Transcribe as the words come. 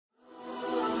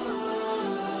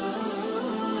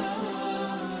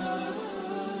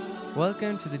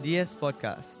Welcome to the DS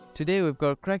podcast. Today we've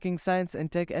got a cracking science and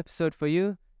tech episode for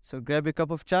you, so grab a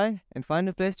cup of chai and find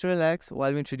a place to relax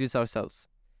while we introduce ourselves.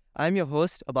 I'm your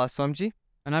host, Abbas Somji.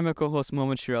 And I'm your co-host,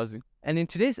 Mohammed Shirazi. And in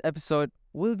today's episode,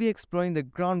 we'll be exploring the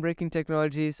groundbreaking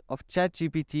technologies of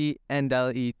ChatGPT and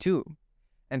DALL 2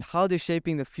 and how they're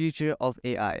shaping the future of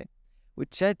AI.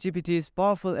 With ChatGPT's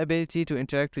powerful ability to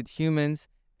interact with humans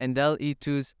and DALL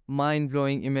 2's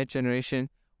mind-blowing image generation,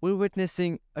 we're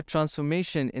witnessing a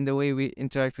transformation in the way we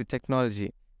interact with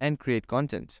technology and create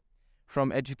content.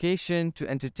 From education to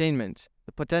entertainment,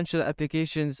 the potential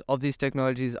applications of these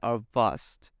technologies are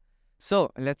vast.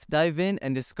 So let's dive in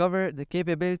and discover the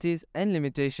capabilities and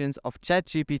limitations of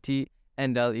ChatGPT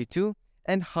and DALL 2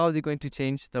 and how they're going to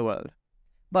change the world.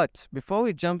 But before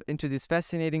we jump into these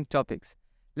fascinating topics,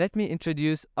 let me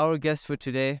introduce our guest for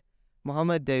today,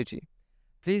 Mohammed Daoji.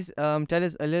 Please tell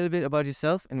us a little bit about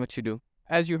yourself and what you do.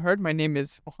 As you heard, my name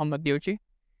is Mohammed Daoji.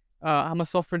 I'm a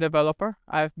software developer.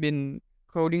 I've been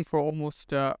coding for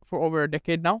over a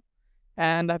decade now,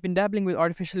 and I've been dabbling with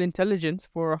artificial intelligence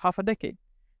for half a decade.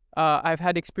 I've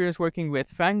had experience working with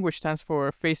FANG, which stands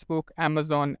for Facebook,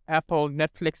 Amazon, Apple,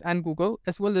 Netflix, and Google,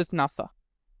 as well as NASA.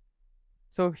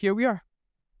 So here we are.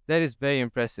 That is very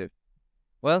impressive.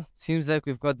 Well, seems like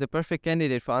we've got the perfect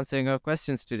candidate for answering our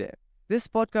questions today. This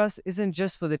podcast isn't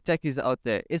just for the techies out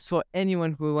there, it's for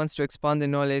anyone who wants to expand their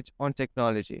knowledge on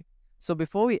technology. So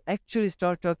before we actually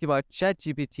start talking about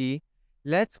ChatGPT,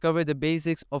 let's cover the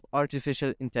basics of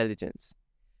artificial intelligence.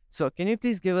 So can you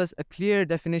please give us a clear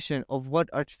definition of what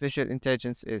artificial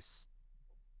intelligence is?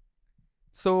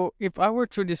 So if I were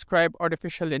to describe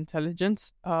artificial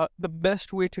intelligence, the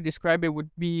best way to describe it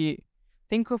would be,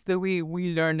 think of the way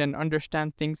we learn and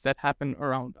understand things that happen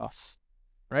around us,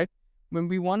 right? When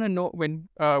we want to know, when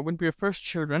we're first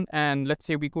children and let's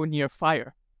say we go near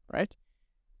fire, right?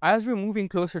 As we're moving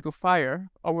closer to fire,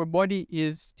 our body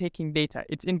is taking data.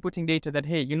 It's inputting data that,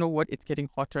 hey, you know what? It's getting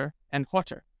hotter and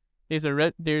hotter. There's a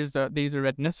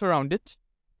redness around it,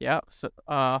 yeah. So,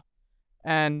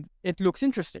 and it looks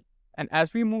interesting. And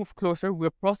as we move closer, we're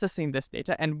processing this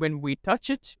data. And when we touch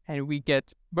it and we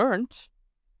get burnt,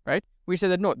 right? We say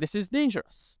that no, this is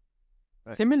dangerous.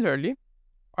 Right. Similarly,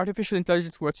 artificial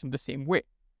intelligence works in the same way,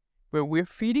 where we're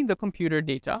feeding the computer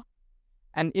data,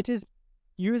 and it is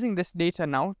using this data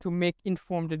now to make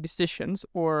informed decisions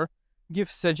or give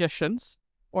suggestions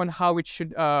on how it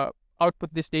should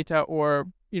output this data, or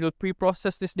it'll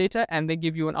pre-process this data and then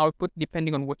give you an output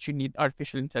depending on what you need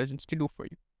artificial intelligence to do for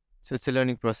you. So it's a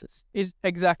learning process. It's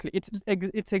exactly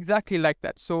like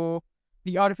that. So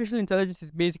the artificial intelligence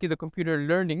is basically the computer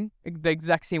learning the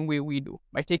exact same way we do,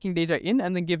 by taking data in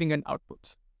and then giving an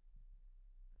output.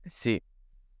 I see.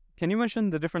 Can you mention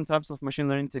the different types of machine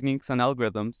learning techniques and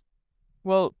algorithms?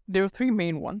 Well, there are three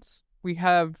main ones. We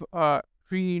have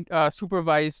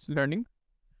supervised learning,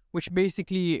 which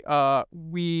basically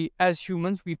we as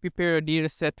humans, we prepare a data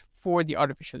set for the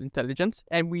artificial intelligence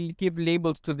and we give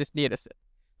labels to this data set.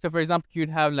 So for example,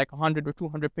 you'd have like 100 or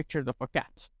 200 pictures of a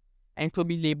cat, and it will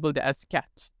be labeled as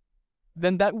cat.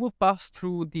 Then that will pass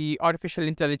through the artificial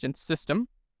intelligence system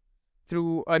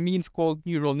through a means called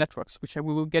neural networks, which we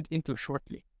will get into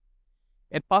shortly.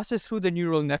 It passes through the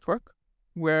neural network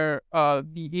where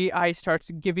the AI starts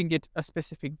giving it a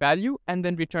specific value and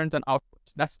then returns an output.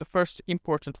 That's the first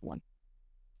important one.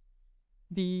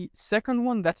 The second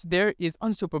one that's there is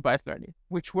unsupervised learning,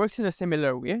 which works in a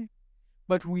similar way,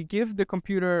 but we give the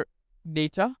computer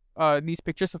data, these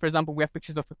pictures. So for example, we have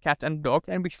pictures of a cat and dog,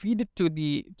 and we feed it to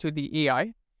the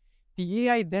AI. The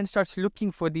AI then starts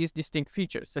looking for these distinct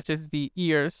features, such as the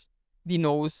ears, the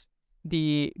nose,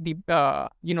 the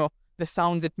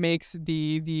sounds it makes,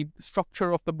 the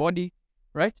structure of the body,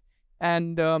 right?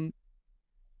 And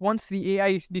once the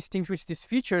AI distinguishes these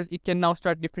features, it can now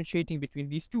start differentiating between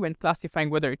these two and classifying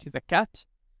whether it is a cat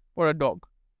or a dog.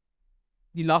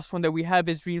 The last one that we have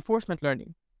is reinforcement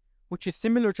learning, which is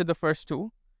similar to the first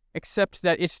two, except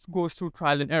that it goes through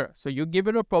trial and error. So you give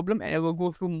it a problem and it will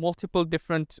go through multiple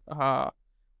different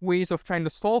ways of trying to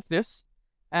solve this,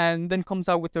 and then comes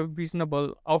out with a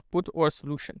reasonable output or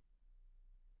solution.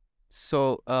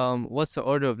 So what's the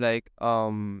order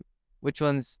of which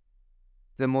one's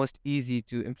the most easy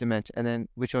to implement, and then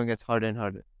which one gets harder and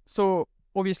harder? So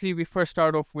obviously we first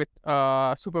start off with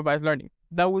supervised learning.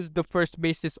 That was the first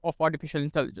basis of artificial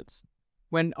intelligence.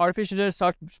 When artificial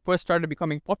intelligence first started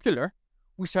becoming popular,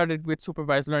 we started with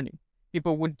supervised learning.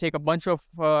 People would take a bunch of,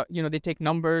 they take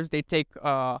numbers, they take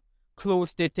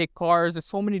clothes, they take cars, there's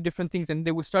so many different things, and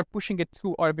they would start pushing it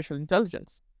through artificial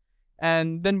intelligence.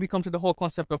 And then we come to the whole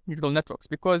concept of neural networks,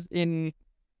 because in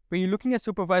When you're looking at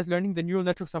supervised learning, the neural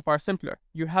networks are far simpler.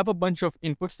 You have a bunch of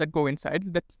inputs that go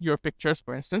inside, that's your pictures,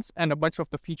 for instance, and a bunch of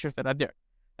the features that are there.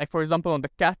 Like, for example, on the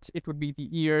cat, it would be the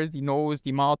ears, the nose,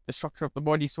 the mouth, the structure of the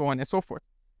body, so on and so forth.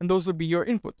 And those would be your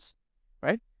inputs,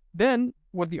 right? Then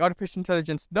what the artificial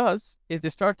intelligence does is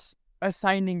it starts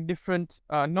assigning different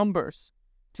numbers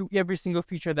to every single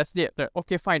feature that's there.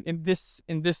 Okay, fine. In this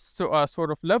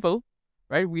sort of level,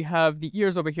 right, we have the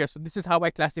ears over here. So this is how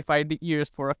I classify the ears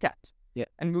for a cat. Yeah.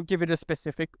 And we'll give it a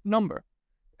specific number.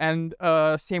 And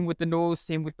same with the nose,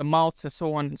 same with the mouth, and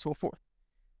so on and so forth.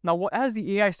 Now, as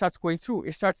the AI starts going through,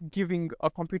 it starts giving a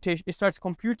computation. It starts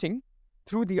computing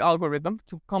through the algorithm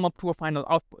to come up to a final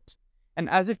output. And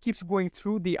as it keeps going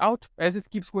through as it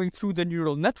keeps going through the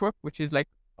neural network, which is like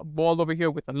a ball over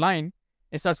here with a line,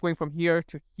 it starts going from here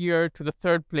to the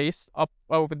third place up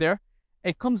over there.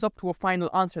 It comes up to a final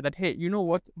answer that, hey, you know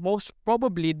what? Most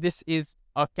probably this is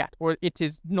a cat, or it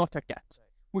is not a cat,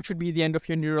 which would be the end of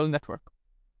your neural network.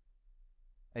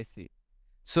 I see.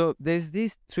 So there's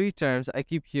these three terms I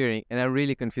keep hearing, and I'm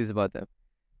really confused about them: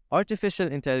 artificial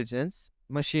intelligence,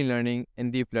 machine learning,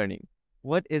 and deep learning.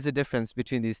 What is the difference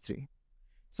between these three?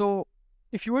 So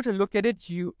if you were to look at it,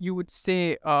 you would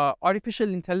say artificial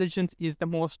intelligence is the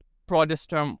most broadest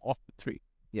term of the three.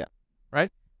 Yeah.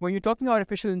 Right? When you're talking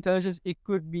artificial intelligence, it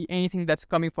could be anything that's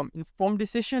coming from informed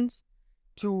decisions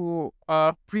to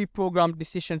pre-programmed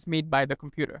decisions made by the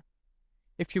computer.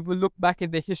 If you will look back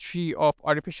at the history of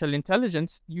artificial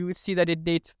intelligence, you will see that it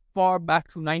dates far back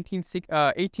to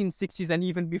 1860s and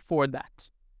even before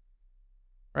that.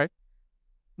 Right?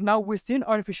 Now, within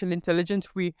artificial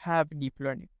intelligence, we have deep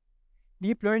learning.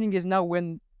 Deep learning is now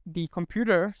when the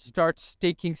computer starts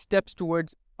taking steps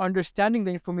towards understanding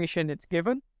the information it's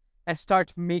given and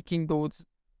start making those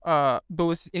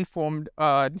informed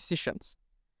decisions.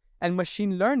 And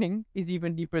machine learning is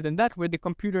even deeper than that, where the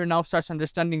computer now starts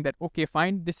understanding that, okay,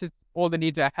 fine, this is all the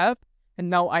data I have, and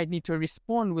now I need to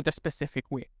respond with a specific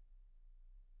way.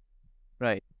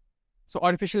 Right. So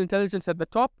artificial intelligence at the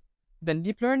top, then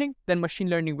deep learning, then machine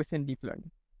learning within deep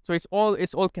learning. So it's all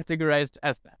categorized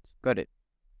as that. Got it.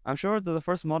 I'm sure that the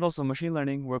first models of machine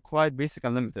learning were quite basic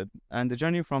and limited, and the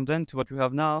journey from then to what we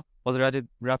have now was a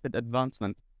rapid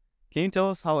advancement. Can you tell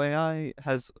us how AI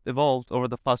has evolved over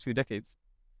the past few decades?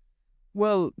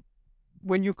 Well,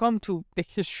 when you come to the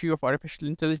history of artificial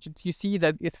intelligence, you see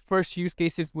that its first use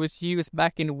cases was used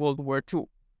back in World War II.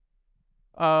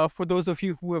 For those of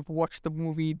you who have watched the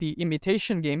movie The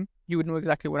Imitation Game, you would know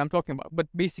exactly what I'm talking about. But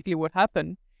basically what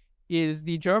happened is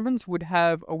the Germans would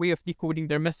have a way of decoding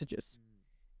their messages.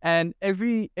 And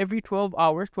every 12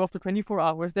 to 24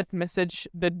 hours, that message,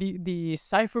 the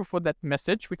cipher for that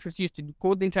message, which was used to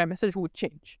decode the entire message, would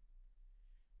change.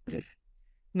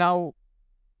 Now,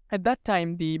 at that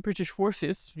time, the British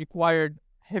forces required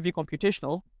heavy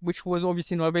computational, which was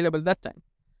obviously not available at that time.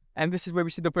 And this is where we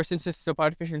see the first instances of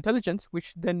artificial intelligence,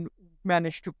 which then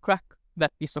managed to crack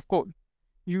that piece of code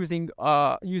using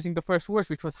the first words,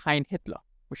 which was Heil Hitler,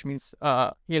 which means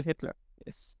Hail Hitler.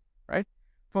 Yes. Right?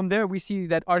 From there, we see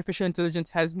that artificial intelligence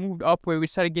has moved up, where we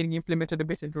started getting implemented a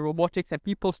bit into robotics, and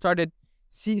people starting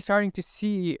to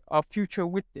see a future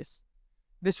with this.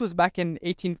 This was back in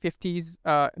 1950s,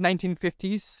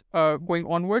 going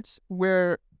onwards,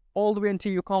 where all the way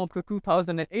until you come up to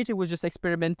 2008, it was just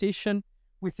experimentation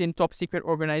within top secret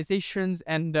organizations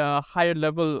and higher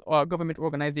level government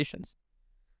organizations.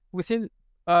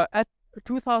 At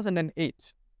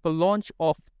 2008, the launch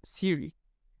of Siri,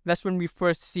 that's when we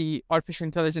first see artificial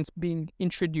intelligence being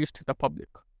introduced to the public.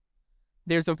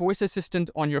 There's a voice assistant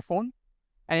on your phone,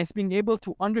 and it's being able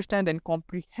to understand and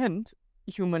comprehend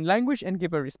human language and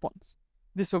give a response.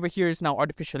 This over here is now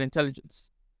artificial intelligence,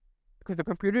 because the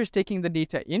computer is taking the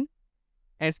data in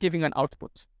and it's giving an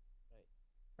output.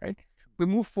 Right? We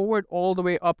move forward all the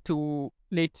way up to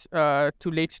late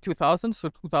 2000s, so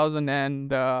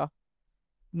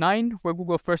 2009, where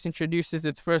Google first introduces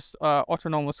its first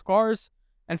autonomous cars,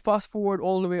 and fast forward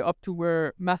all the way up to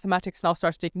where mathematics now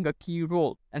starts taking a key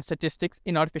role, and statistics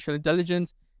in artificial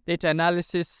intelligence, data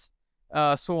analysis,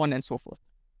 so on and so forth.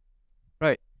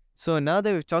 Right. So now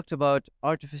that we've talked about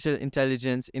artificial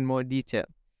intelligence in more detail,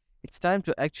 it's time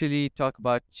to actually talk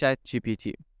about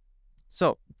ChatGPT.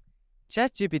 So,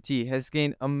 ChatGPT has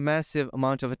gained a massive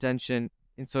amount of attention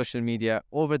in social media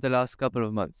over the last couple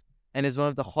of months and is one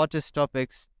of the hottest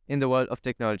topics in the world of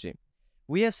technology.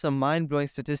 We have some mind-blowing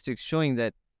statistics showing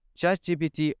that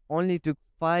ChatGPT only took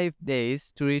 5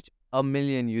 days to reach 1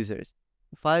 million users.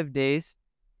 5 days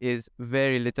is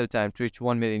very little time to reach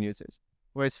 1 million users,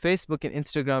 whereas Facebook and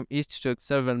Instagram each took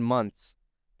several months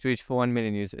to reach 1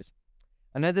 million users.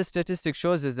 Another statistic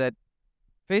shows us that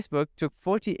Facebook took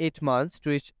 48 months to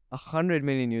reach 100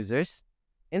 million users.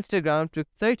 Instagram took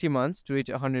 30 months to reach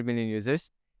 100 million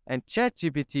users. And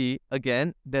ChatGPT,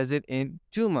 again, does it in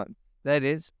 2 months. That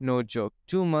is no joke.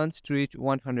 2 months to reach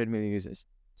 100 million users.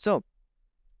 So,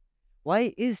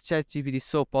 why is ChatGPT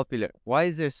so popular? Why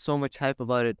is there so much hype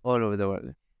about it all over the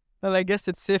world? Well, I guess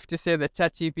it's safe to say that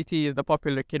ChatGPT is the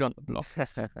popular kid on the block.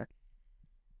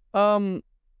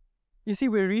 You see,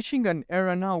 we're reaching an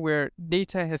era now where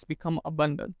data has become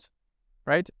abundant,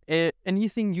 right?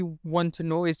 Anything you want to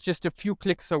know is just a few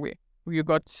clicks away. You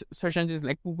got search engines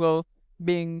like Google,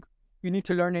 Bing. You need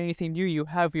to learn anything new, you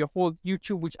have your whole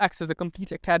YouTube, which acts as a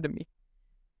complete academy,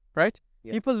 right?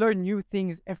 Yeah. People learn new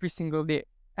things every single day.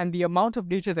 And the amount of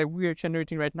data that we are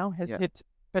generating right now has hit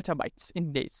petabytes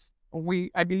in days.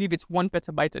 I believe it's 1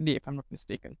 petabyte a day, if I'm not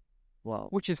mistaken. Wow.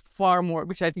 Which is far more,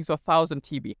 which I think is 1,000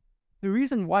 TB. The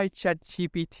reason why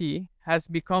ChatGPT has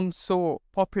become so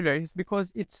popular is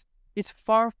because it's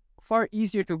far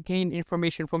easier to gain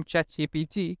information from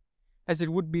ChatGPT as it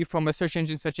would be from a search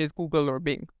engine such as Google or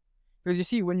Bing. Because you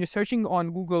see, when you're searching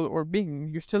on Google or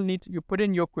Bing, you put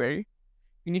in your query,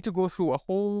 you need to go through a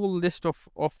whole list of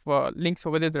links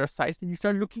over there are sites, and you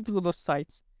start looking through those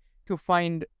sites to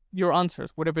find your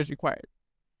answers, whatever is required.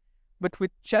 But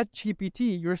with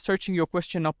ChatGPT, you're searching your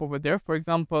question up over there. For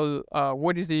example,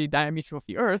 what is the diameter of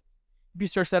the Earth? If you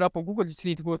search that up on Google, you just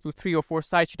need to go to 3 or 4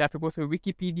 sites. You'd have to go through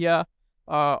Wikipedia,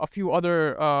 a few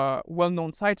other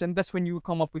well-known sites, and that's when you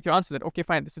come up with your answer that, okay,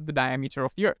 fine, this is the diameter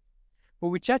of the Earth. But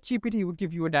with ChatGPT, it would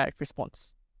give you a direct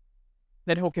response.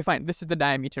 That, okay, fine, this is the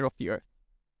diameter of the Earth.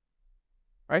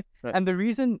 Right? And the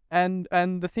reason, and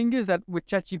the thing is that with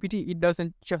ChatGPT, it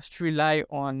doesn't just rely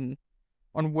on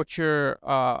what you're,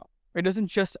 it doesn't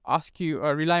just ask you,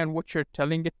 rely on what you're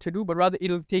telling it to do, but rather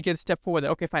it'll take it a step forward.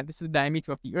 Okay, fine, this is the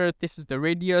diameter of the Earth, this is the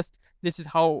radius, this is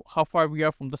how far we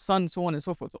are from the sun, so on and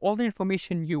so forth. So all the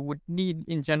information you would need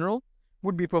in general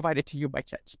would be provided to you by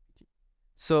ChatGPT.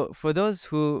 So for those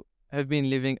who have been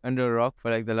living under a rock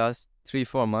for like the last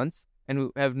 3-4 months and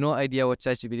who have no idea what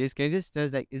ChatGPT is, can you just tell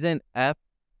us, like, is it an app?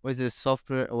 Or is it a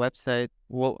software, a website?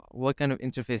 What kind of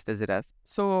interface does it have?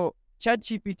 So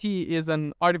ChatGPT is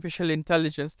an artificial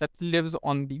intelligence that lives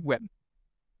on the web.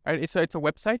 Right? It's a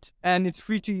website, and it's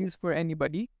free to use for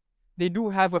anybody. They do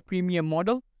have a premium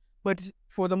model, but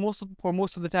for most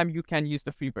of the time, you can use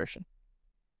the free version.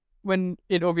 When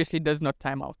it obviously does not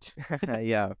time out.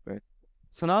 Yeah, of course.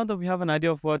 So now that we have an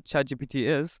idea of what ChatGPT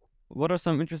is, what are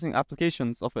some interesting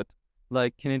applications of it?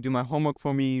 Like, can it do my homework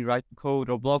for me, write code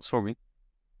or blogs for me?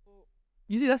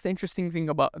 You see, that's the interesting thing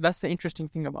about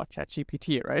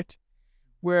ChatGPT, right?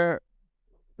 Where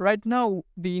right now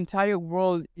the entire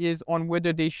world is on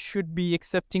whether they should be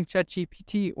accepting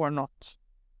ChatGPT or not,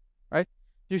 right?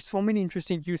 There's so many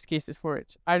interesting use cases for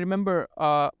it. I remember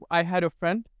I had a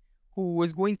friend who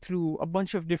was going through a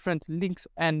bunch of different links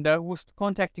and was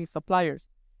contacting suppliers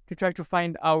to try to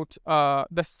find out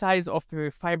the size of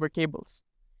the fiber cables.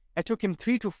 It took him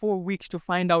 3 to 4 weeks to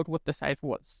find out what the size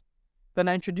was. Then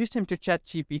I introduced him to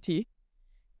ChatGPT,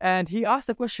 and he asked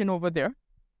the question over there.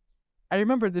 I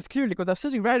remember this clearly because I was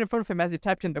sitting right in front of him as he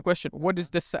typed in the question, what is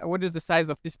the size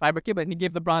of this fiber cable? And he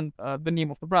gave the brand, the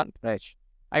name of the brand. Right.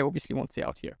 I obviously won't say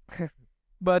out here.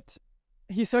 But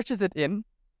he searches it in,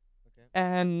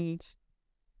 and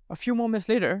a few moments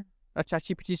later,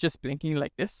 ChatGPT is just blinking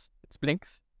like this. It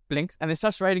blinks, and it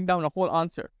starts writing down a whole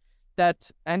answer.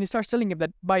 And he starts telling him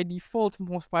that by default,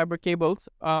 most fiber cables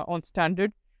on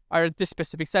standard are this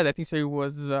specific size. I think so. It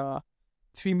was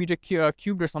 3 meter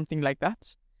cubed or something like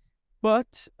that.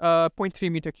 But 0.3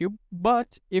 meter cube.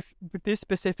 But if this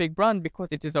specific brand, because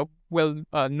it is a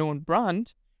well-known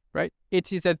brand, right?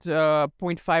 It is at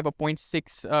 0.5 or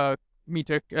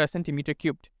 0.6 centimeter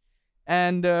cubed.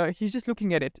 And he's just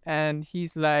looking at it, and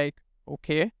he's like,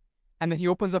 okay. And then he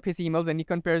opens up his emails and he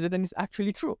compares it, and it's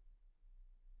actually true.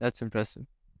 That's impressive,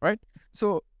 right?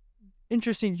 So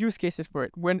interesting use cases for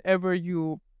it. Whatever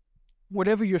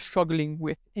you're struggling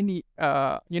with, any,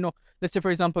 let's say,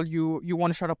 for example, you want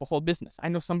to start up a whole business. I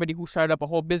know somebody who started up a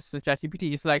whole business with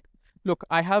ChatGPT. It's like, look,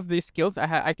 I have these skills.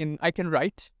 I can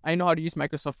write. I know how to use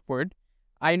Microsoft Word.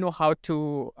 I know how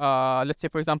to, let's say,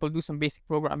 for example, do some basic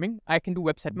programming. I can do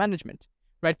website management.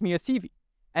 Write me a CV.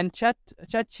 And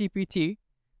ChatGPT,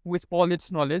 with all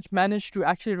its knowledge, managed to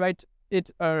actually write it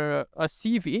a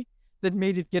CV that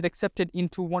made it get accepted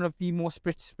into one of the most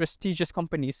prestigious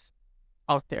companies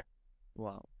out there.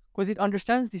 Wow. Because it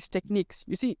understands these techniques.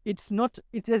 You see, it's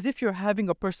as if you're having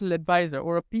a personal advisor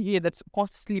or a PA that's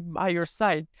constantly by your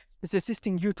side, that's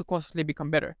assisting you to constantly become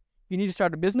better. You need to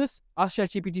start a business, ask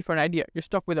ChatGPT for an idea. You're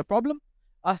stuck with a problem,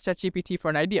 ask ChatGPT for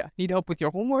an idea. Need help with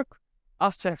your homework,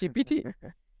 ask ChatGPT.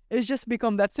 It's just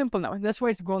become that simple now. And that's why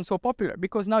it's grown so popular,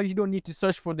 because now you don't need to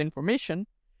search for the information.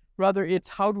 Rather, it's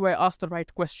how do I ask the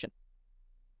right question?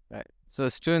 Right. So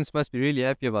students must be really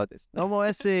happy about this. No more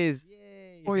essays.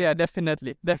 Yay. Oh, yeah,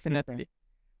 definitely. Definitely.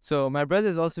 So my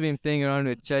brother's also been playing around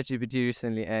with ChatGPT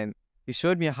recently, and he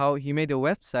showed me how he made a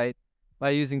website by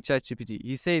using ChatGPT.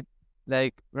 He said,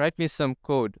 like, write me some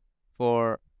code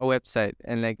for a website,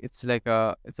 and like it's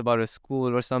about a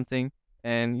school or something,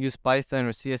 and use Python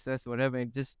or CSS, whatever.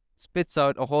 It just spits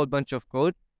out a whole bunch of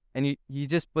code, and you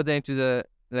just put that into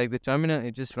the terminal.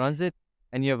 It just runs it,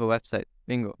 and you have a website.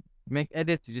 Bingo. Make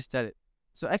edits, you just tell it.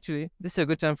 So actually, this is a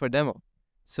good time for a demo.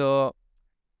 So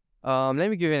let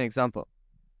me give you an example.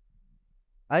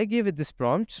 I gave it this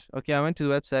prompt. Okay, I went to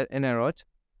the website and I wrote,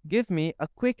 give me a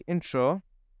quick intro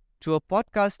to a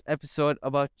podcast episode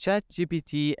about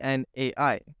ChatGPT and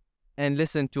AI. And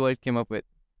listen to what it came up with.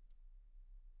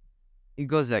 It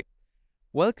goes like,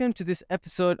 welcome to this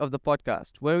episode of the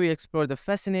podcast where we explore the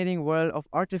fascinating world of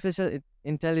artificial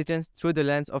intelligence through the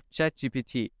lens of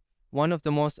ChatGPT, one of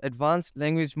the most advanced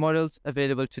language models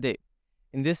available today.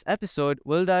 In this episode,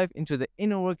 we'll dive into the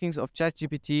inner workings of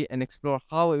ChatGPT and explore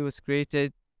how it was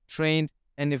created, trained,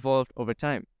 and evolved over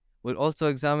time. We'll also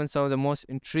examine some of the most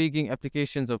intriguing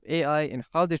applications of AI and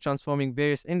how they're transforming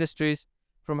various industries,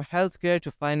 from healthcare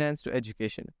to finance to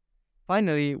education.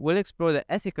 Finally, we'll explore the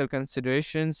ethical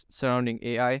considerations surrounding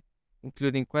AI,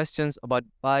 including questions about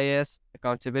bias,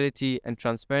 accountability, and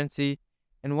transparency,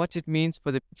 and what it means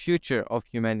for the future of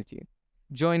humanity.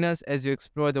 Join us as you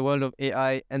explore the world of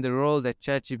AI and the role that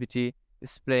ChatGPT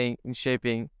is playing in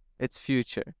shaping its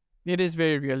future. It is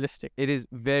very realistic. It is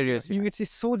very realistic.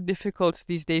 It's so difficult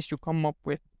these days to come up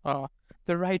with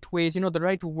the right ways, the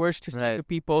right words to say to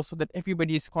people so that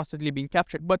everybody is constantly being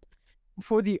captured. But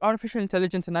for the artificial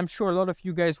intelligence, and I'm sure a lot of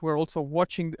you guys were also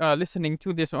watching, listening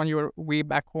to this on your way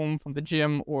back home from the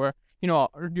gym or,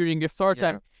 during iftar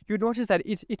time, you notice that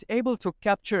it's able to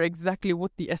capture exactly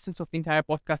what the essence of the entire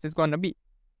podcast is going to be.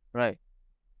 Right.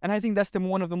 And I think that's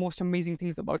one of the most amazing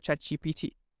things about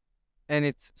ChatGPT. And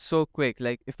it's so quick.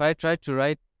 Like if I tried to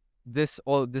write this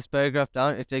paragraph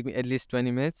down, it'd take me at least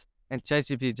 20 minutes, and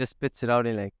ChatGPT just spits it out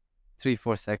in like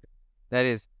 3-4 seconds. That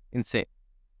is insane.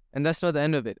 And that's not the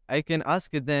end of it. I can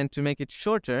ask it then to make it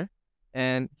shorter,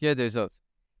 and here are the results.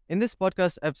 In this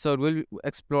podcast episode, we'll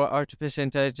explore artificial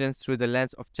intelligence through the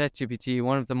lens of ChatGPT,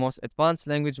 one of the most advanced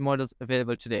language models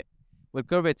available today. We'll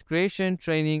cover its creation,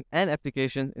 training, and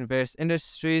applications in various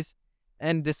industries,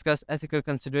 and discuss ethical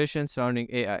considerations surrounding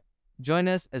AI. Join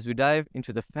us as we dive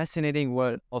into the fascinating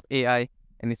world of AI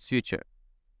and its future.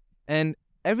 And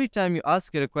every time you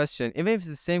ask it a question, even if it's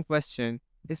the same question,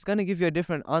 it's going to give you a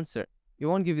different answer. It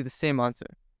won't give you the same answer.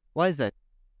 Why is that?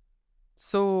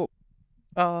 So,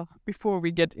 before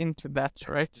we get into that,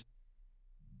 right?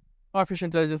 Artificial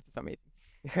intelligence is amazing.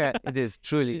 Yeah, it is.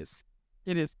 Truly is.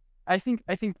 It is. I think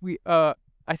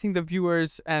the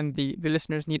viewers and the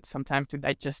listeners need some time to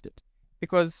digest it,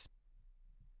 because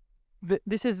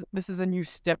this is a new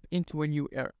step into a new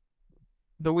era.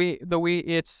 The way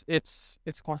it's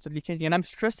constantly changing, and I'm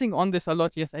stressing on this a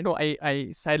lot. Yes, I know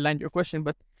I sidelined your question,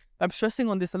 but I'm stressing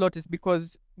on this a lot is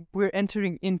because we're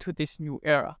entering into this new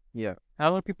era. Yeah. And a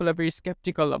lot of people are very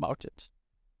skeptical about it,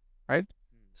 right?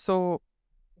 So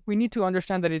we need to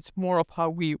understand that it's more of how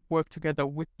we work together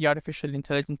with the artificial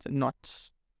intelligence and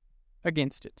not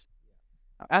against it.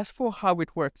 As for how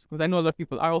it works, because I know a lot of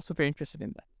people are also very interested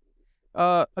in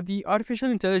that. The artificial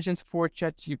intelligence for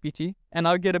ChatGPT, and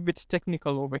I'll get a bit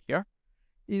technical over here,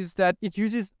 is that it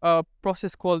uses a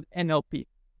process called NLP,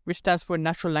 which stands for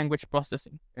Natural Language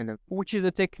Processing, which is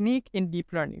a technique in deep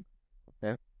learning.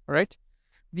 Okay. Right?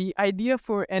 The idea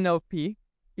for NLP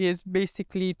is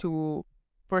basically to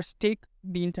first take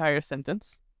the entire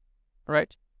sentence,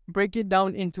 right? Break it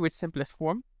down into its simplest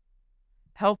form,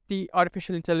 help the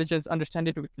artificial intelligence understand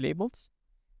it with labels,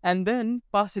 and then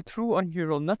pass it through a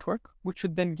neural network, which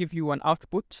should then give you an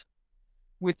output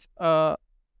with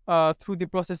through the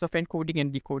process of encoding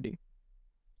and decoding.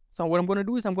 So what I'm going to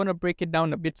do is I'm going to break it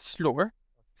down a bit slower,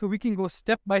 so we can go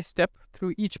step by step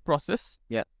through each process.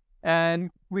 Yeah. And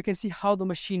we can see how the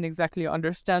machine exactly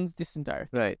understands this entire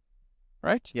thing. Right.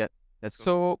 Right? Yeah. That's cool.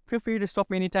 So feel free to stop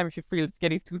me anytime if you feel it's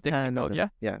getting too technical. No. Yeah.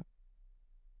 Yeah.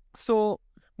 So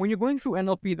when you're going through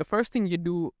NLP, the first thing you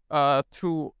do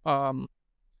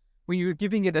when you're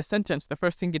giving it a sentence, the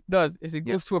first thing it does is it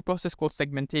goes through a process called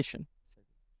segmentation.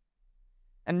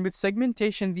 And with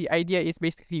segmentation, the idea is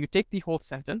basically you take the whole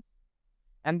sentence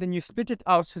and then you split it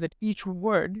out so that each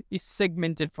word is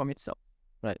segmented from itself.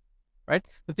 Right?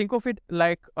 So think of it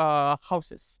like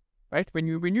houses, right? When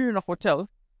you're in a hotel,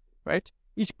 right?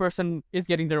 Each person is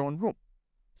getting their own room.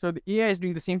 So the AI is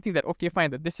doing the same thing that, okay, fine,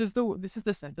 that this is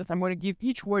the sentence. I'm going to give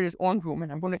each word its own room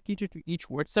and I'm going to teach it to each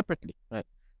word separately. Right.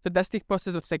 So that's the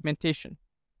process of segmentation,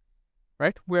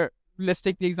 right? Where, let's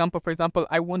take the example, for example,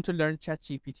 I want to learn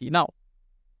ChatGPT now,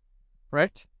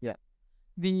 right? Yeah.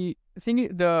 The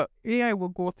AI will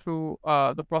go through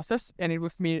the process, and it will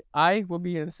mean I will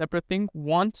be in a separate thing,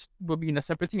 want will be in a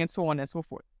separate thing, and so on and so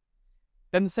forth.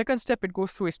 Then the second step it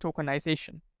goes through is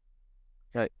tokenization.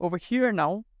 Right. Over here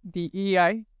now, the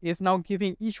AI is now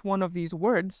giving each one of these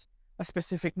words a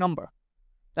specific number.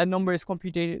 That number is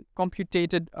computed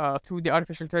through the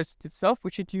artificial intelligence itself,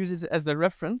 which it uses as a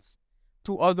reference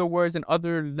to other words and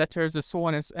other letters and so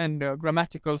on and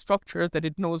grammatical structures that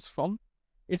it knows from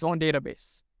its own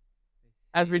database.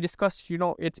 As we discussed,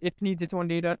 it needs its own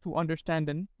data to understand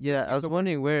and Yeah, I was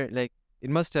wondering where, like, it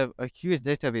must have a huge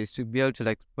database to be able to,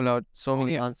 like, pull out so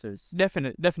many answers.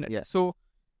 Definitely. Yeah. So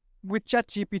with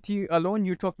ChatGPT alone,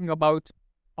 you're talking about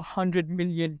 100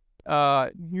 million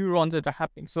neurons that are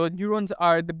happening. So neurons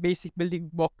are the basic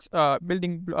building block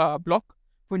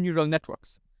for neural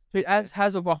networks. So it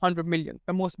has over 100 million.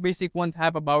 The most basic ones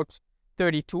have about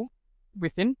 32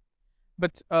 within.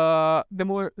 But the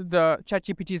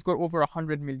ChatGPT's got over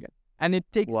 100 million, and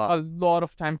it takes a lot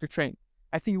of time to train.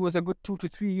 I think it was a good 2 to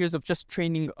 3 years of just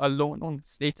training alone on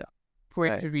this data for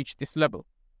it to reach this level,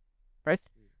 right?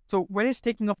 So when it's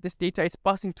taking up this data, it's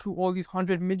passing through all these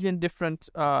 100 million different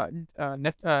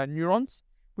neurons,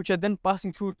 which are then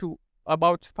passing through to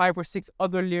about 5 or 6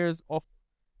 other layers of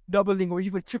doubling or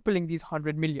even tripling these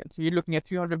 100 million. So you're looking at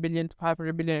 300 billion to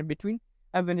 500 billion in between,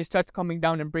 and then it starts coming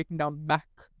down and breaking down back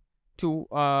to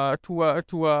a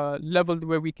level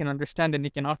where we can understand and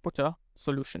it can output a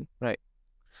solution. Right.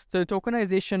 So the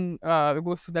tokenization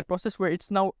goes through that process where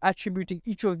it's now attributing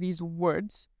each of these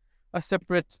words a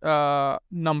separate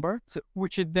number,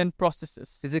 which it then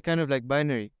processes. Is it kind of like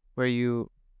binary, where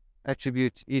you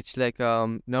attribute each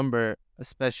number a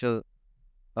special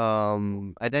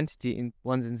identity in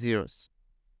ones and zeros?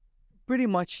 Pretty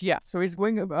much, yeah. So it's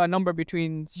going a number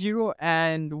between 0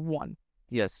 and 1.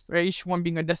 Yes. Right, each one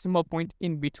being a decimal point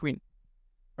in between,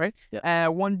 right? Yeah.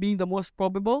 1 being the most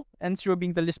probable and 0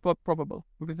 being the least probable.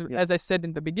 Because as I said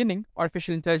in the beginning,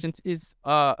 artificial intelligence is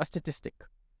a statistic.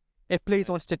 It plays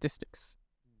on statistics,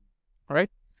 right?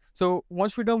 So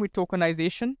once we're done with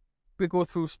tokenization, we go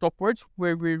through stop words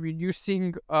where we're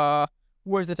reducing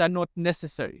words that are not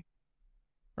necessary,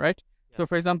 right? Yeah. So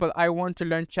for example, I want to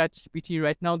learn ChatGPT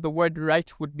right now. The word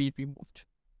right would be removed.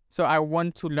 So I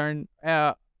want to learn...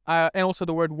 and also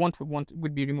the word want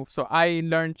would be removed. So I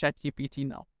learn ChatGPT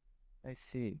now. I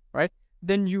see. Right?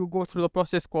 Then you go through the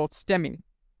process called stemming,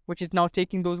 which is now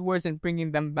taking those words and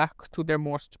bringing them back to their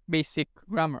most basic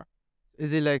grammar.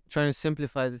 Is it like trying to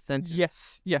simplify the sentence?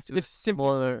 Yes. It's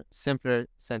smaller, simpler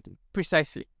sentence.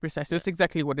 Precisely. Yeah. That's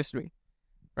exactly what it's doing.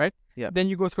 Right? Yeah. Then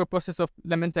you go through a process of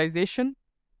lemmatization,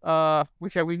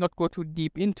 which I will not go too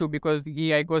deep into because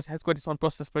the AI has got its own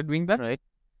process for doing that. Right.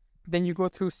 Then you go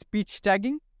through speech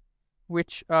tagging,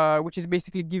 which is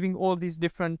basically giving all these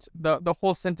different the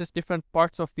whole sentence different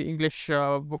parts of the English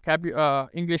vocabulary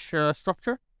English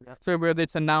structure. Yeah. So whether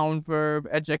it's a noun, verb,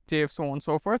 adjective, so on and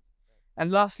so forth. And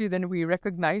lastly, then we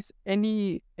recognize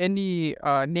any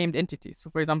named entities. So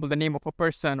for example, the name of a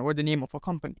person or the name of a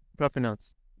company. Proper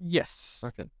nouns. Yes.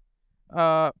 Okay.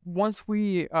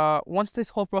 Once this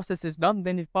whole process is done,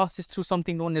 then it passes through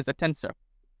something known as a tensor.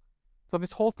 So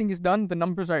this whole thing is done, the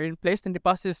numbers are in place, and it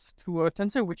passes through a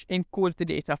tensor which encodes the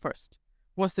data first.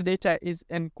 Once the data is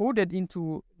encoded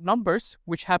into numbers,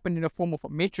 which happen in the form of a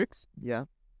matrix,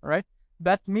 right?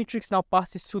 That matrix now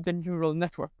passes through the neural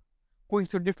network, going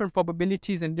through different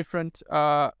probabilities and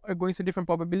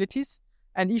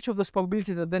and each of those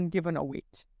probabilities are then given a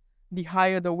weight. The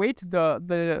higher the weight,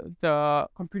 the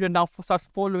computer now starts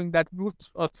following that route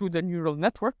through the neural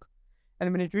network,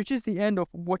 and when it reaches the end of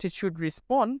what it should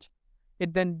respond,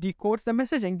 it then decodes the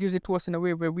message and gives it to us in a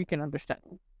way where we can understand.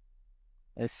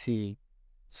 I see.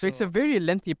 So it's a very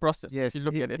lengthy process. Yes, if you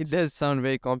look at it. It does sound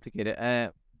very complicated.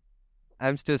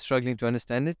 I'm still struggling to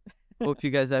understand it. Hope you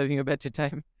guys are having a better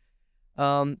time.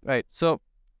 Right. So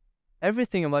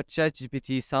everything about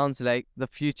ChatGPT sounds like the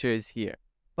future is here.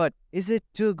 But is it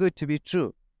too good to be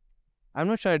true? I'm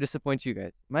not trying to disappoint you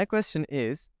guys. My question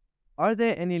is, are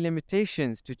there any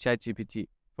limitations to ChatGPT?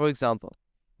 For example,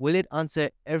 will it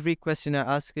answer every question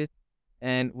I ask it?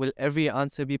 And will every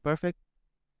answer be perfect?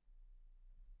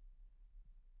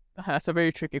 That's a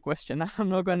very tricky question. I'm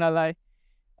not gonna lie.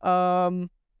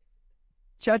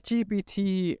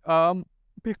 ChatGPT,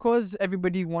 because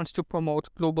everybody wants to promote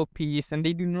global peace and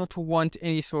they do not want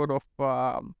any sort of,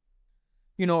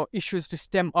 issues to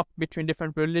stem up between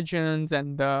different religions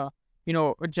and,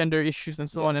 gender issues and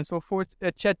so on and so forth.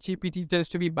 ChatGPT tends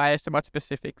to be biased about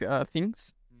specific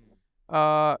things.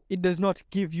 It does not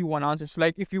give you one answer. So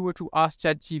like if you were to ask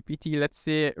ChatGPT, let's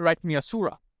say, write me a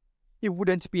surah, it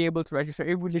wouldn't be able to write a surah.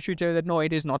 It would literally tell you that no,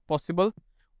 it is not possible.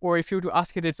 Or if you were to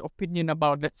ask it its opinion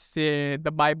about, let's say,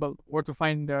 the Bible, or to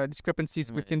find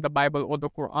discrepancies within the Bible or the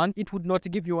Quran, it would not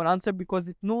give you an answer because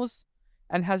it knows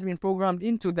and has been programmed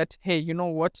into that, hey, you know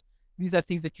what? These are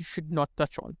things that you should not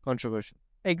touch on. Controversial.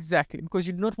 Exactly, because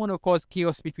you do not want to cause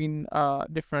chaos between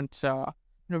different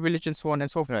religions, so on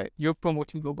and so forth. Right. You're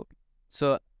promoting global peace.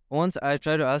 So once I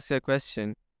try to ask a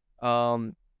question,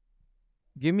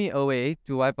 give me a way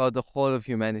to wipe out the whole of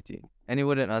humanity, and he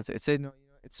wouldn't answer. It said no,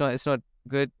 it's not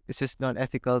good. It's just not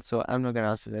ethical. So I'm not gonna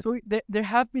answer that. So there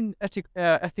have been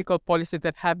ethical policies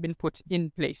that have been put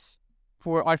in place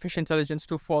for artificial intelligence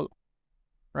to follow,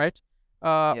 right?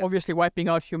 Obviously, wiping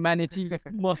out humanity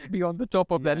must be on the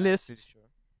top of that list.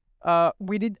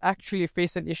 We did actually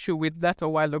face an issue with that a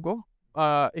while ago.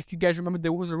 If you guys remember,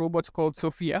 there was a robot called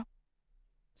Sophia.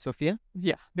 Sophia?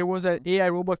 Yeah, there was an AI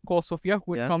robot called Sophia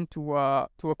who had come to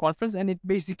a conference, and it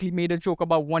basically made a joke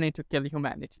about wanting to kill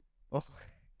humanity. Oh,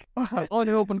 on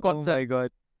an open oh conference. my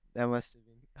god, that must have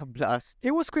been a blast.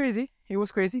 It was crazy.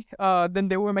 Then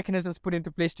there were mechanisms put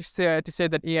into place to say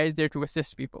that AI is there to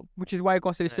assist people, which is why I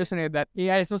constantly stress that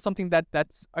AI is not something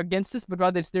that's against us, but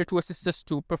rather it's there to assist us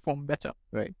to perform better.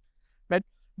 Right.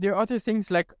 There are other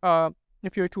things like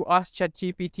if you're to ask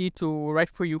ChatGPT to write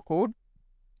for you code,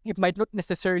 it might not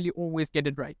necessarily always get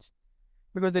it right,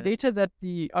 because the data that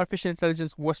the artificial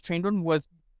intelligence was trained on was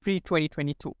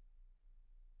pre-2022.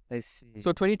 I see.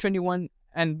 So 2021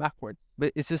 and backwards.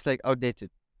 But it's just like outdated.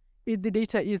 The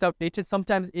data is outdated.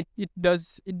 Sometimes it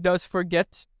does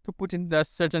forget to put in the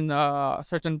certain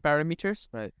parameters.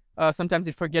 Right. Sometimes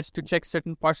it forgets to check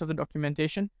certain parts of the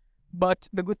documentation. But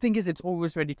the good thing is it's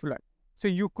always ready to learn. So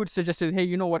you could suggest it, hey,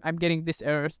 you know what, I'm getting this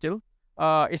error still.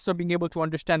 It's not being able to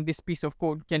understand this piece of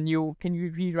code. Can you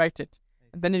rewrite it?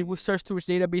 And then it will search through its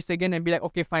database again and be like,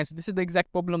 okay, fine. So this is the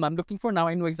exact problem I'm looking for. Now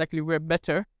I know exactly where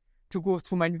better to go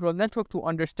through my neural network to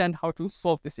understand how to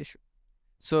solve this issue.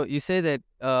 So you say that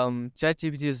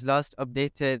ChatGPT was last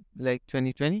updated like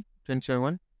 2020,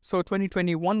 2021? So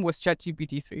 2021 was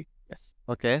ChatGPT 3. Yes.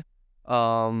 Okay.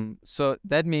 So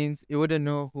that means you wouldn't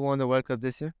know who won the World Cup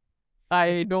this year?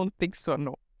 I don't think so,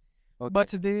 no.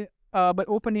 Okay. But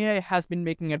OpenAI has been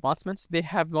making advancements. They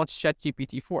have launched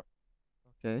ChatGPT 4.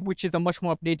 Okay. Which is a much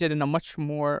more updated and a much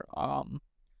more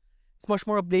it's much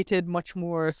more updated, much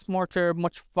more smarter,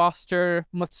 much faster,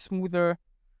 much smoother.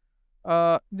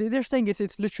 They're saying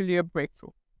it's literally a breakthrough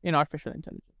in artificial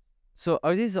intelligence. So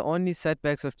are these the only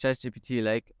setbacks of ChatGPT,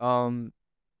 like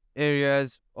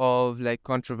areas of like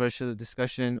controversial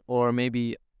discussion, or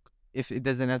maybe if it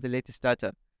doesn't have the latest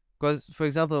data? Because for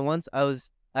example, once I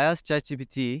asked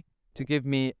ChatGPT to give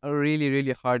me a really,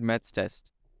 really hard maths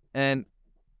test, and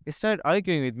it started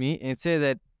arguing with me and said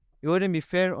that it wouldn't be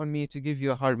fair on me to give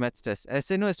you a hard maths test. And I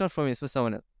said, no, it's not for me, it's for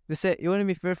someone else. They said, it wouldn't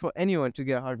be fair for anyone to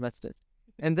get a hard maths test.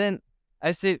 And then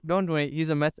I said, don't worry, he's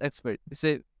a maths expert. They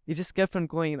said, he just kept on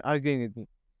going and arguing with me.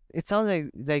 It sounds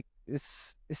like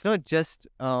it's not just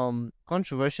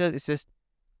controversial, it's just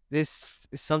this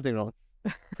is something wrong.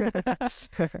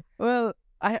 Well,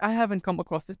 I haven't come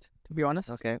across it, to be honest.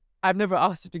 Okay. I've never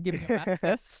asked it to give me a math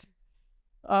test.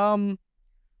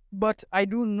 But I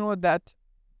do know that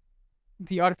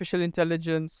the artificial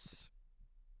intelligence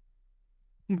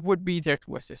would be there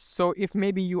to assist. So if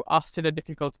maybe you asked it a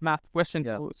difficult math question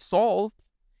to solve,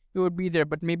 it would be there.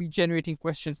 But maybe generating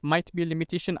questions might be a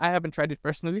limitation. I haven't tried it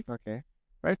personally. Okay.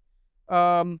 Right?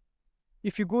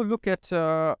 If you go look at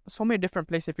so many different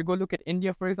places, if you go look at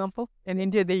India, for example, in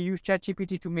India they use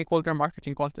ChatGPT to make all their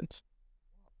marketing content.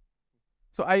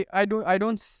 So I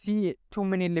don't see too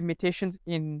many limitations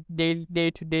in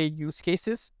day-to-day use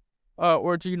cases,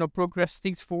 or to progress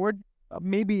things forward.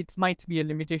 Maybe it might be a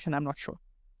limitation. I'm not sure.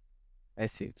 I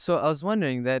see. So I was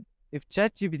wondering that if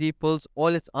ChatGPT pulls all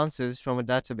its answers from a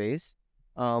database,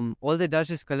 all the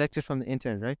data is collected from the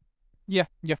internet, right? Yeah.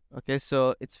 Okay,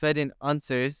 so it's fed in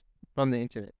answers from the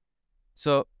internet.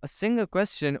 So a single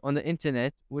question on the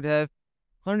internet would have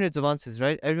hundreds of answers,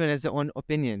 right? Everyone has their own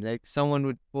opinion. Like someone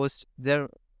would post their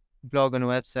blog on a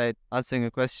website answering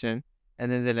a question,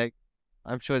 and then they're like,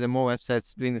 I'm sure there are more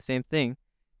websites doing the same thing.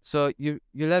 So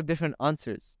you'll have different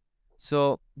answers.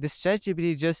 So does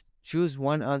ChatGPT just choose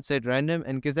one answer at random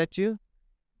and gives that to you?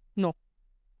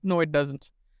 No, it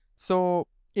doesn't. So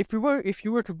if you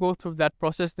were to go through that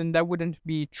process, then that wouldn't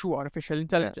be true artificial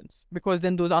intelligence, because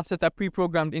then those answers are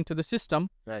pre-programmed into the system,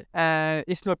 right? And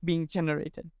it's not being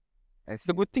generated. I see.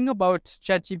 The good thing about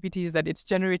ChatGPT is that it's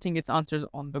generating its answers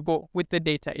on the go with the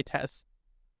data it has.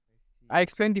 I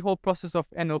explained the whole process of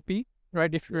NLP,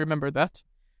 right? If you remember that,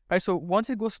 right? So once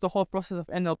it goes through the whole process of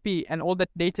NLP and all that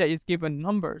data is given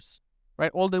numbers,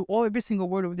 right? Every single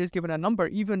word of it is given a number.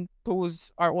 Even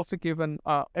those are also given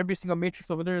every single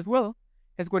matrix over there as well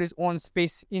has got its own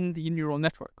space in the neural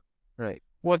network. Right.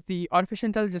 What the artificial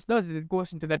intelligence does is it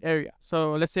goes into that area.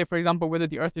 So let's say, for example, whether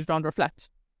the Earth is round or flat,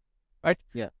 right?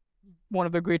 Yeah. One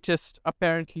of the greatest,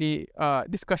 apparently,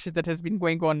 discussions that has been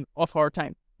going on of our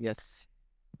time. Yes.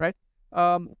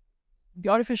 The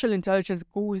artificial intelligence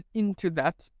goes into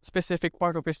that specific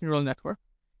part of its neural network.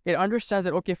 It understands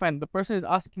that, okay, fine, the person is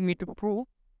asking me to prove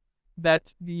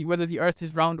that whether the Earth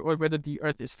is round or whether the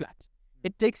Earth is flat.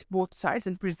 It takes both sides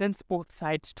and presents both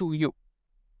sides to you.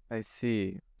 I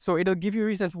see. So it'll give you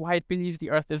reasons why it believes the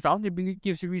Earth is round. It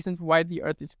gives you reasons why the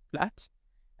Earth is flat.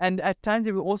 And at times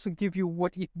it will also give you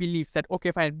what it believes that,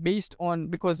 okay, fine, based on,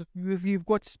 because you've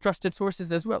got trusted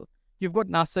sources as well. You've got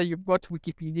NASA, you've got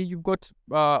Wikipedia, you've got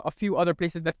a few other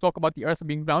places that talk about the Earth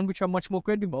being round, which are much more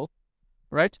credible,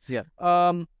 right? Yeah.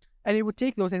 And it would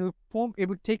take those and it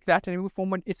would take that and it would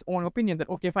form its own opinion that,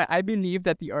 okay, fine, I believe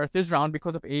that the Earth is round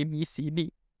because of A, B, C,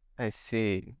 D. I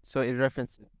see. So it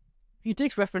references. It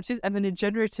takes references and then it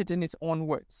generates it in its own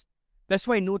words. That's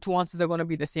why no two answers are going to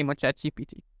be the same on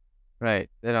ChatGPT. Right.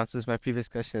 That answers my previous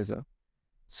question as well.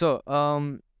 So,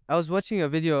 I was watching a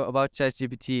video about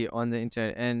ChatGPT on the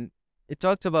internet, and it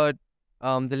talked about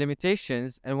the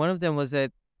limitations, and one of them was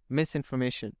that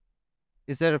misinformation.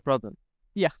 Is that a problem?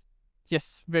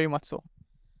 Yes, very much so.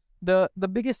 The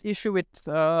biggest issue with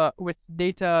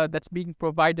data that's being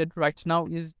provided right now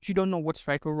is you don't know what's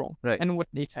right or wrong, Right. and what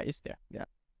data is there. Yeah.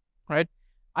 Right.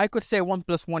 I could say 1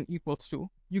 + 1 = 2.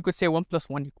 You could say 1 +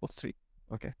 1 = 3.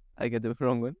 Okay. I get the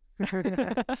wrong one.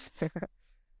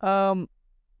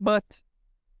 But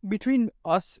between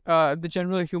us, the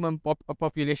general human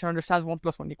population understands 1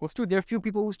 + 1 = 2. There are few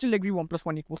people who still agree 1 +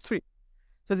 1 = 3.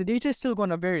 So the data is still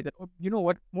going to vary. That, you know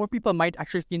what, more people might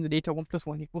actually see in the data 1 +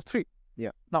 1 = 3.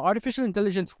 Yeah. Now, artificial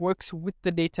intelligence works with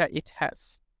the data it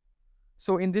has.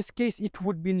 So in this case, it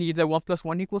would believe that 1 +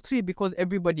 1 = 3 because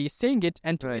everybody is saying it,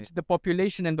 and to Right. it, the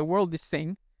population and the world is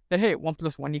saying that, hey, 1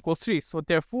 + 1 = 3. So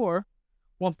therefore,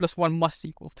 1 + 1 must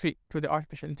equal 3 to the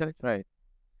artificial intelligence. Right.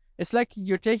 It's like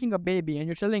you're taking a baby and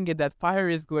you're telling it that fire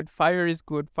is good, fire is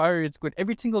good, fire is good.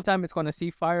 Every single time it's going to see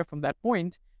fire from that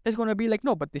point, it's going to be like,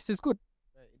 no, but this is good.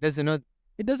 It doesn't know.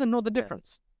 It doesn't know the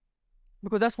difference.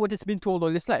 Because that's what it's been told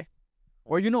all its life.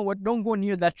 Or you know what, don't go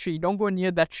near that tree, don't go near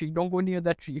that tree, don't go near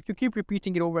that tree. If you keep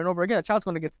repeating it over and over again, a child's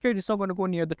going to get scared, it's not going to go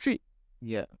near the tree.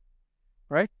 Yeah.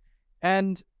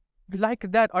 And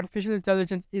like that, artificial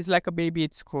intelligence is like a baby.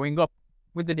 It's growing up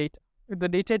with the data. With the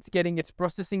data it's getting, it's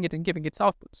processing it and giving its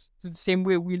outputs. It's the same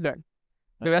way we learn.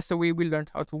 That's the way we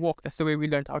learned how to walk. That's the way we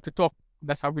learned how to talk.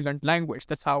 That's how we learned language.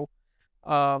 That's how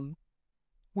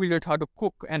we learned how to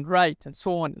cook and write and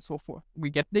so on and so forth. We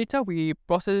get data, we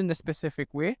process it in a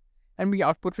specific way, and we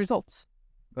output results.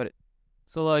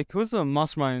 So, like, who's the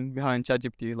mastermind behind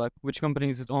ChatGPT? Like, which company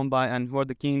is it owned by, and who are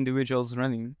the key individuals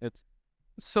running it?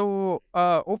 So,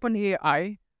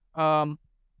 OpenAI, I'm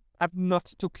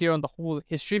not too clear on the whole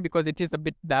history because it is a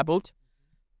bit dabbled,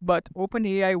 but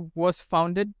OpenAI was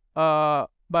founded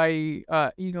by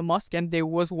Elon Musk, and there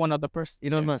was one other person.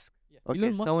 Elon Musk. Yes, Okay.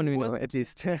 Elon Musk Someone we was, know at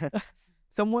least.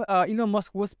 Elon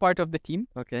Musk was part of the team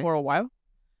Okay. for a while,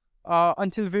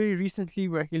 until very recently,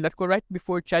 where he let go right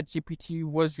before ChatGPT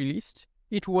was released.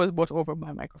 It was bought over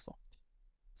by Microsoft.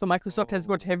 So Microsoft has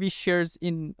got heavy shares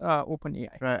in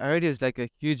OpenAI. Right. I heard it's like a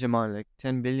huge amount, like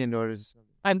 $10 billion.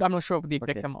 I'm not sure of the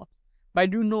exact Okay. amount. But I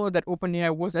do know that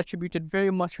OpenAI was attributed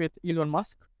very much with Elon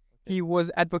Musk. He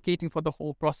was advocating for the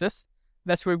whole process.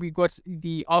 That's where we got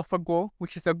the AlphaGo,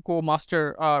 which is a Go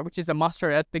master, which is a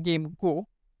master at the game Go.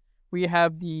 We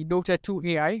have the Dota 2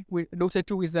 AI. Dota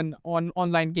 2 is an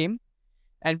online game.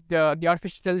 And the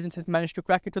artificial intelligence has managed to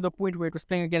crack it to the point where it was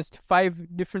playing against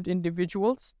 5 different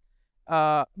individuals,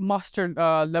 master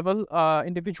level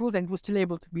individuals, and was still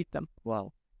able to beat them.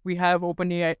 Wow. We have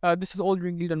OpenAI. This is all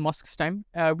during Elon Musk's time.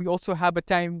 We also have a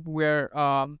time where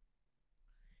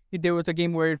there was a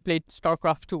game where it played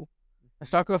StarCraft 2.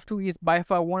 StarCraft 2 is by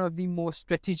far one of the most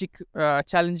strategic,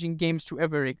 challenging games to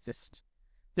ever exist.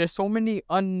 There's so many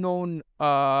unknown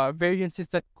variances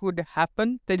that could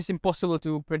happen that it's impossible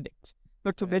to predict.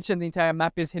 Not to mention the entire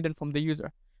map is hidden from the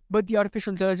user. But the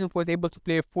artificial intelligence was able to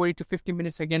play 40 to 50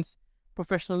 minutes against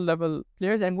professional level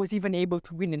players and was even able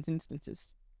to win in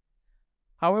instances.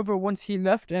 However, once he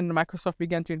left and Microsoft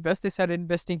began to invest, they started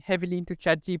investing heavily into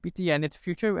ChatGPT and its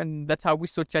future, and that's how we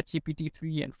saw ChatGPT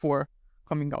 3 and 4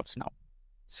 coming out now.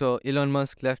 So Elon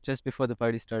Musk left just before the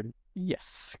party started.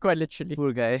 Yes, quite literally.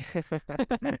 Poor guy.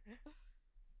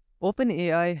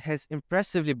 OpenAI has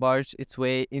impressively barged its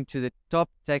way into the top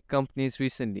tech companies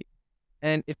recently,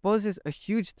 and it poses a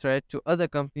huge threat to other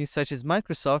companies such as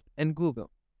Microsoft and Google.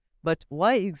 But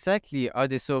why exactly are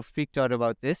they so freaked out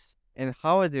about this, and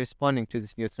how are they responding to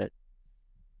this new threat?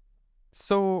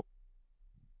 So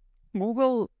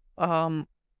Google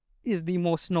is the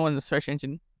most known search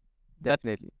engine.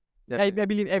 Definitely. I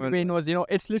believe everybody knows.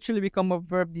 It's literally become a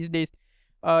verb these days.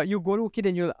 You go to a kid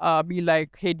and you'll be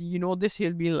like, "Hey, do you know this?"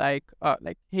 He'll be like,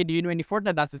 "Hey, do you know any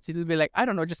Fortnite dances?" He'll be like, "I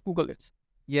don't know, just Google it."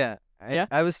 Yeah. Yeah?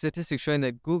 I was statistics showing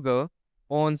that Google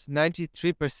owns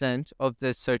 93% of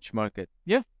the search market.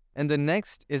 Yeah. And the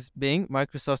next is Bing,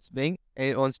 Microsoft's Bing.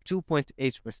 It owns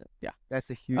 2.8%. Yeah. That's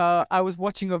a huge. I was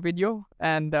watching a video,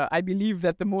 and I believe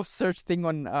that the most searched thing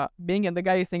on Bing, and the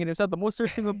guy is saying it himself, the most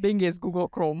searched thing on Bing is Google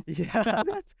Chrome. Yeah.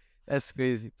 That's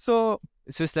crazy. So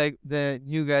It's just like the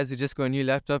new guys who just got a new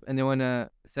laptop and they want to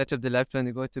set up the laptop and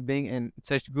they go to Bing and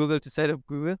search Google to set up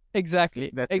Google.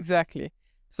 exactly. That's- Exactly.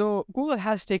 So Google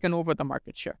has taken over the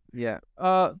market share. Yeah.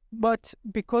 But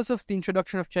because of the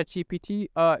introduction of ChatGPT,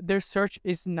 their search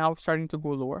is now starting to go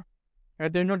lower.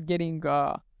 They're not getting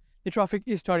the traffic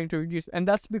is starting to reduce, and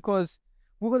that's because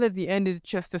Google at the end is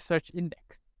just a search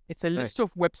index. It's a list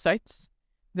of websites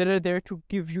that are there to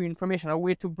give you information, a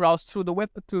way to browse through the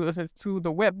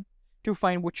web to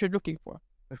find what you're looking for.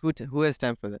 But who has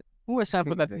time for that? Who has time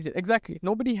for that? Exactly.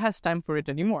 Nobody has time for it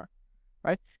anymore,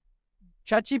 right?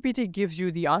 ChatGPT gives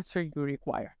you the answer you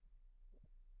require.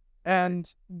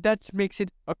 And that makes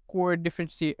it a core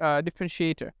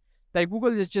differentiator. Like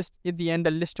Google is just, at the end,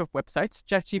 a list of websites.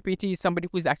 ChatGPT is somebody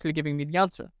who is actually giving me the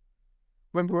answer.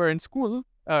 When we were in school,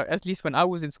 at least when I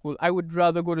was in school, I would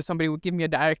rather go to somebody who would give me a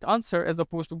direct answer as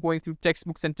opposed to going through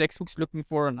textbooks and textbooks looking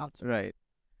for an answer. Right.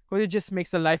 Because it just makes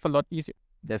the life a lot easier.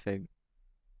 Definitely.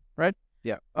 Right?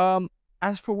 Yeah.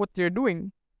 As for what they're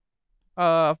doing,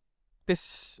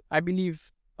 this, I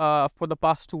believe, for the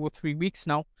past 2 or 3 weeks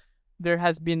now, this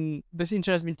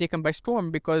internet has been taken by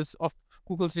storm because of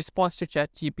Google's response to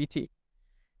ChatGPT.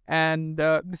 And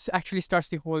this actually starts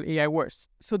the whole AI wars.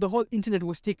 So the whole internet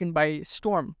was taken by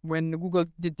storm when Google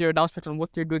did their announcement on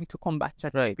what they're doing to combat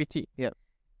ChatGPT. Right. Yeah.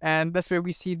 And that's where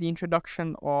we see the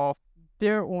introduction of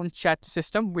their own chat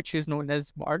system, which is known as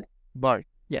Bard. Bard.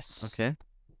 Yes. Okay.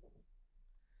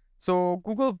 So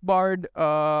Google Bard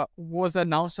was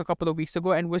announced a couple of weeks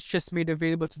ago and was just made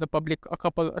available to the public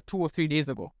 2 or 3 days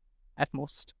ago, at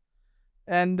most.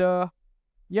 And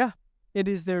it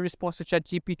is their response to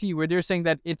ChatGPT, where they're saying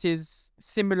that it is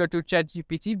similar to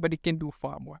ChatGPT, but it can do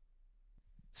far more.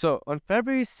 So on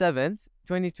February 7th,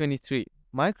 2023,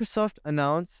 Microsoft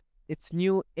announced its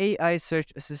new AI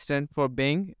search assistant for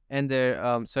Bing and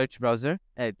their search browser,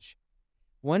 Edge.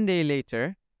 1 day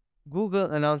later, Google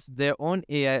announced their own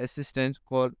AI assistant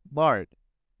called Bard.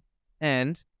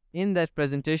 And in that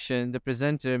presentation, the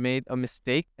presenter made a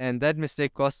mistake, and that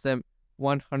mistake cost them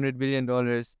 $100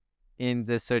 billion in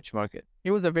the search market. It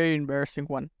was a very embarrassing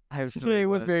one. It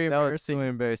was very embarrassing. That was so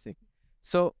embarrassing.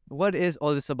 So what is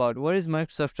all this about? What is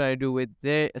Microsoft trying to do with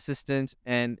their assistant,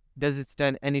 and does it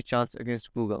stand any chance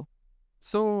against Google?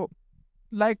 So,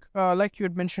 like you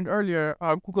had mentioned earlier,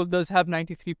 Google does have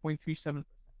 93.37%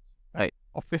 Right.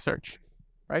 of the search,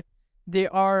 right?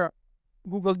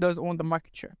 Google does own the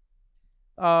market share.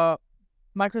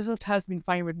 Microsoft has been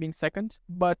fine with being second,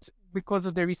 but because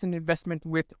of their recent investment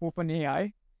with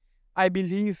OpenAI, I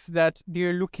believe that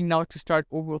they're looking now to start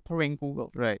overthrowing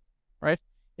Google. Right.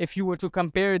 If you were to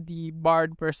compare the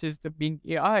Bard versus the Bing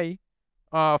AI,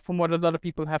 from what a lot of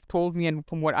people have told me and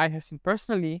from what I have seen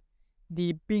personally,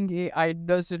 the Bing AI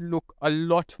does look a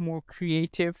lot more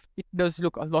creative. It does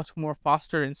look a lot more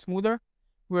faster and smoother,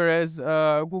 whereas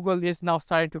Google is now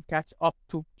starting to catch up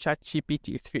to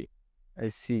ChatGPT 3. I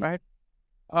see. Right.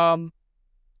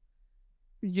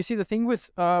 You see, the thing with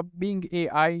Bing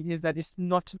AI is that it's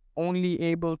not only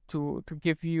able to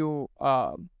give you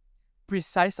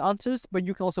precise answers, but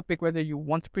you can also pick whether you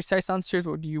want precise answers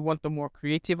or do you want the more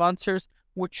creative answers,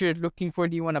 what you're looking for.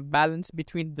 Do you want a balance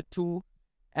between the two?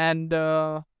 And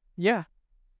in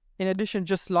addition,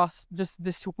 just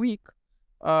this week,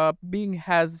 Bing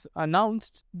has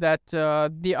announced that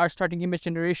they are starting image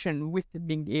generation with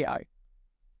Bing AI.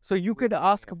 So you could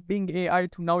ask Bing AI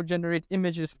to now generate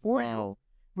images for you,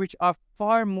 which are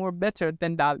far more better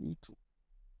than DALL-E 2.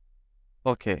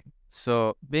 Okay.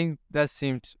 So Bing does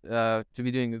seem to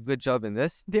be doing a good job in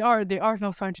this. They are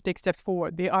now starting to take steps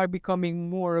forward. They are becoming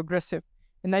more aggressive.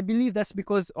 And I believe that's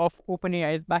because of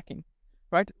OpenAI's backing,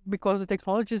 right? Because the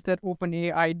technologies that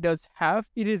OpenAI does have,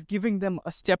 it is giving them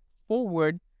a step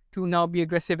forward to now be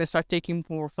aggressive and start taking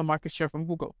more of the market share from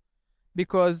Google.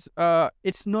 Because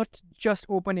it's not just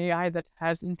OpenAI that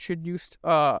has introduced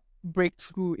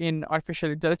breakthrough in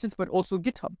artificial intelligence, but also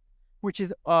GitHub, which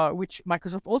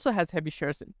Microsoft also has heavy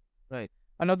shares in. Right.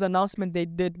 Another announcement they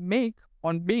did make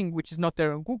on Bing, which is not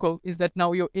there on Google, is that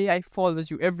now your AI follows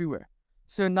you everywhere.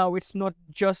 So now it's not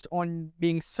just on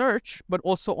Bing search, but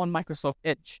also on Microsoft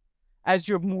Edge. As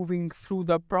you're moving through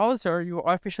the browser, your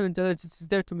artificial intelligence is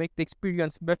there to make the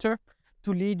experience better,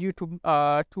 to lead you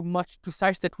to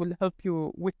sites that will help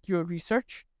you with your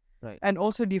research, Right. and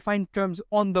also define terms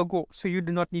on the go, so you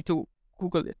do not need to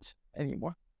Google it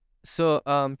anymore. So,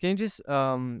 can you just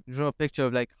draw a picture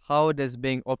of like how does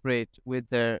Bing operate with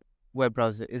their web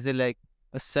browser? Is it like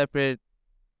a separate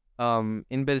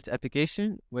inbuilt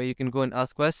application where you can go and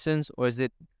ask questions, or is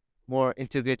it more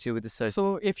integrated with the search?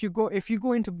 So if you go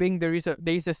into Bing, there is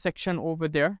a section over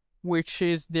there which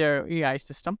is their AI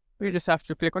system. You just have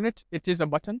to click on it. It is a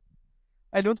button.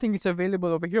 I don't think it's available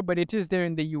over here, but it is there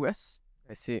in the US.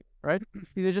 I see. Right?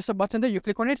 There's just a button there. You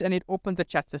click on it, and it opens a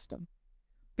chat system.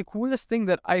 The coolest thing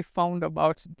that I found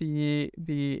about the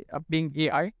Bing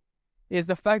AI is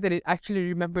the fact that it actually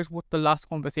remembers what the last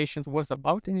conversations was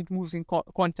about, and it moves in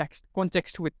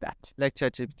context with that. Like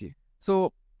ChatGPT.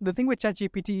 So the thing with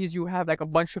ChatGPT is you have like a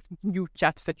bunch of new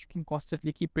chats that you can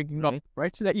constantly keep bringing up,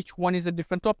 right? So that each one is a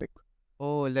different topic.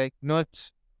 Oh, like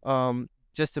not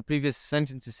just the previous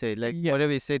sentence to say, like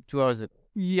whatever you said 2 hours ago.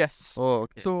 Yes. Oh,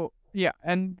 okay. So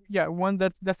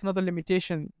that's another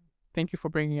limitation. Thank you for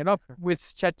bringing it up with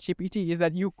ChatGPT, is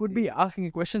that you could be asking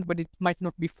questions, but it might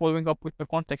not be following up with the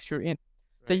context you're in.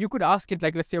 Right. So you could ask it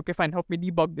like, let's say, okay, fine, help me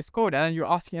debug this code, and then you're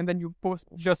asking, and then you post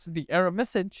just the error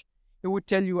message. It would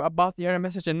tell you about the error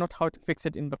message and not how to fix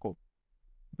it in the code.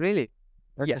 Really?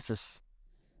 Yes.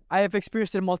 I have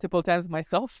experienced it multiple times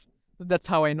myself. That's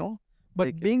how I know.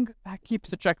 But Bing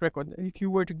keeps a track record. If you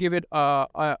were to give it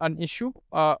an issue,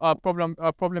 a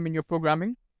problem in your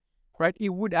programming, right, it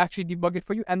would actually debug it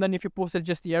for you. And then if you posted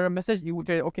just the error message, it would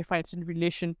say, okay, fine, it's in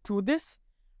relation to this,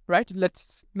 right?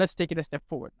 Let's take it a step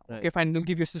forward. Right. Okay, fine, it'll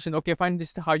give you a solution. Okay, fine,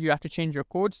 this is how you have to change your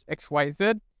codes, X, Y,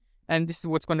 Z, and this is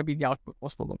what's going to be the output,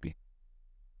 most probably.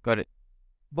 Got it.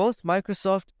 Both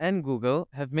Microsoft and Google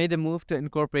have made a move to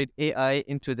incorporate AI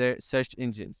into their search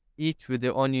engines, each with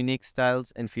their own unique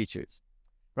styles and features.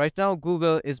 Right now,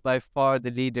 Google is by far the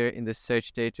leader in the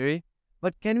search territory,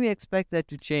 but can we expect that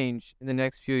to change in the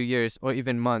next few years or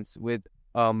even months with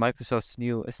Microsoft's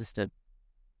new assistant?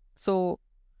 So,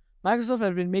 Microsoft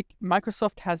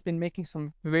has been making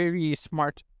some very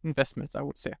smart investments, I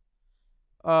would say.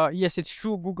 Yes, it's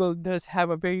true. Google does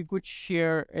have a very good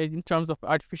share in terms of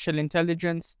artificial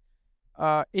intelligence.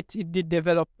 It did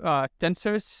develop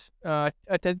tensors,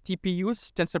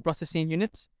 TPUs, tensor processing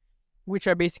units, which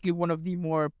are basically one of the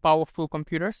more powerful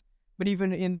computers. But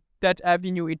even in that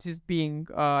avenue, it is being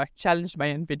challenged by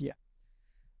NVIDIA.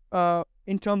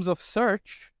 In terms of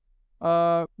search,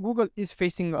 Google is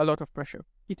facing a lot of pressure.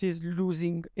 It is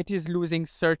losing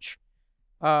search.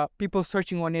 People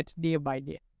searching on it day by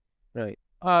day. Right.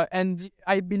 And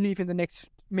I believe in the next,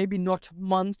 maybe not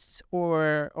months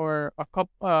or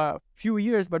a few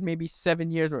years, but maybe 7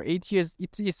 years or 8 years,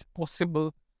 it is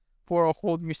possible for a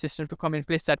whole new system to come in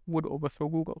place that would overthrow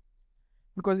Google.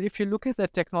 Because if you look at the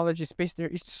technology space, there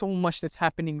is so much that's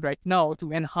happening right now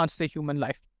to enhance the human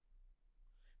life.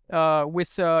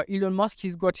 With Elon Musk,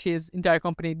 he's got his entire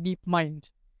company, DeepMind,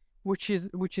 which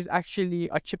is actually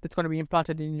a chip that's going to be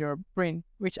implanted in your brain,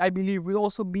 which I believe will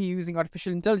also be using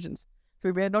artificial intelligence. So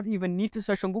we may not even need to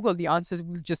search on Google. The answers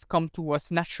will just come to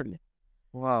us naturally.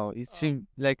 Wow, it seems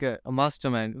like a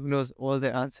mastermind who knows all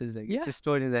the answers. Like it's just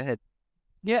stored in their head.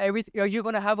 Yeah, you're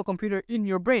going to have a computer in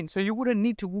your brain, so you wouldn't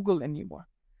need to Google anymore,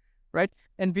 right?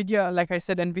 NVIDIA, like I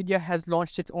said, NVIDIA has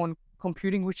launched its own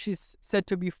computing, which is said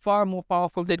to be far more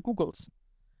powerful than Google's.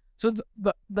 So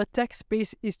the tech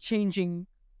space is changing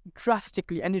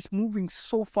drastically, and it's moving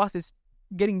so fast, it's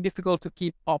getting difficult to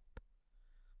keep up.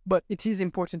 But it is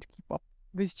important to keep up.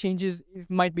 These changes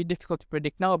might be difficult to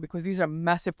predict now because these are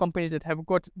massive companies that have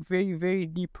got very, very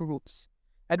deep roots.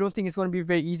 I don't think it's going to be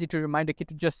very easy to remind a kid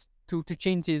to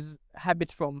change his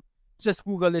habit from just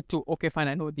Google it to, okay, fine,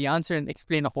 I know the answer, and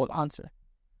explain a whole answer.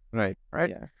 Right.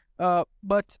 Yeah.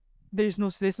 But there's no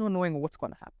knowing what's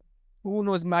going to happen. Who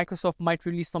knows? Microsoft might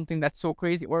release something that's so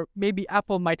crazy, or maybe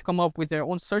Apple might come up with their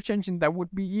own search engine that would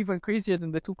be even crazier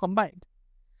than the two combined.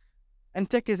 And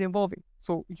tech is evolving,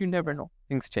 so you never know.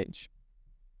 Things change.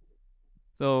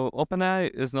 So OpenAI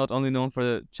is not only known for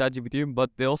the ChatGPT, but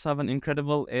they also have an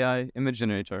incredible AI image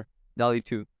generator, DALL-E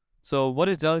 2. So what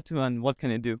is DALL-E 2 and what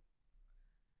can it do?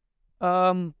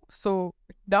 So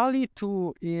DALL-E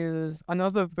 2 is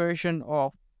another version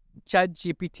of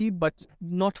ChatGPT, but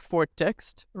not for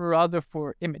text, rather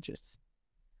for images.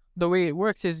 The way it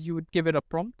works is you would give it a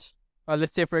prompt.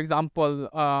 Let's say, for example,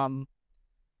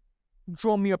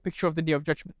 draw me a picture of the Day of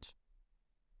Judgment.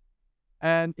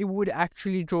 And it would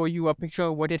actually draw you a picture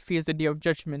of what it feels the Day of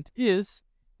Judgment is,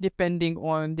 depending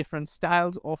on different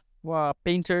styles of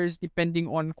painters, depending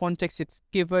on context it's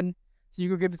given. So you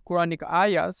could give it Quranic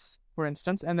ayahs, for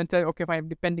instance, and then tell, okay, if I'm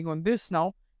depending on this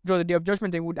now, draw the Day of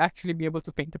Judgment, they would actually be able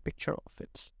to paint a picture of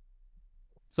it.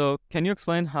 So, can you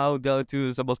explain how DALL-E 2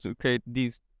 is able to create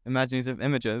these imaginative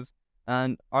images?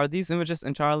 And are these images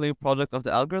entirely a product of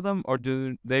the algorithm, or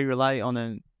do they rely on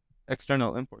an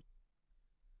external input?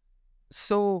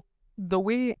 So the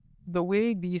way DALL-E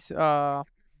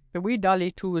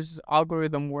 2's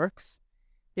algorithm works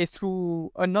is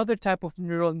through another type of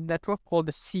neural network called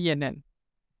the CNN,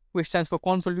 which stands for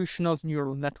convolutional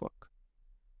neural network.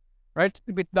 Right?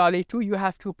 With DALL-E 2, you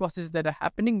have two processes that are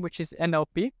happening, which is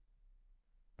NLP.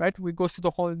 Right? We go through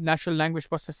the whole natural language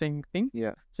processing thing.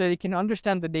 Yeah. So it can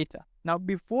understand the data. Now,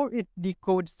 before it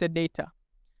decodes the data,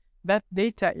 that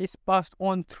data is passed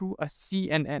on through a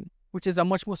CNN, which is a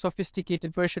much more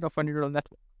sophisticated version of a neural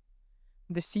network.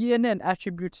 The CNN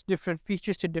attributes different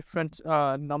features to different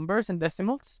numbers and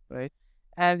decimals, Right.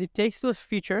 and it takes those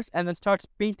features and then starts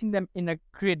painting them in a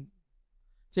grid.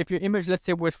 So if your image, let's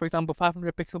say, was, for example,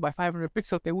 500 pixel by 500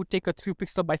 pixel, they would take a 3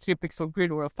 pixel by 3 pixel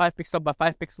grid or a 5 pixel by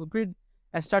 5 pixel grid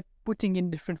and start putting in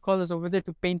different colors over there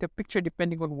to paint a picture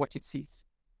depending on what it sees.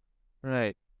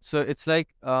 Right. So it's like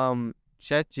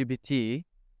ChatGPT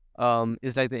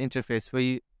is like the interface where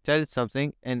you tell it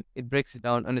something and it breaks it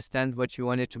down, understands what you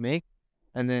want it to make,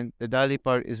 and then the DALL-E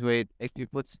part is where it actually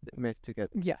puts the image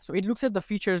together. Yeah, so it looks at the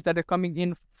features that are coming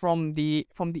in from the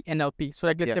NLP. So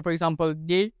like let's Yeah. say, for example,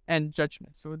 day and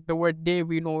judgment. So the word day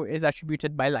we know is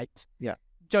attributed by light. Yeah.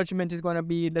 Judgment is going to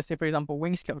be, let's say, for example,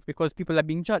 wing scales because people are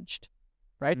being judged.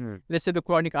 Right? Mm. Let's say the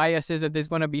Quranic ayah says that there's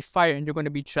going to be fire and you're going to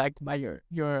be dragged by your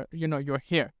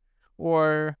hair,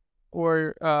 or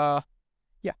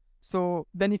yeah. So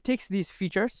then it takes these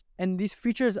features, and these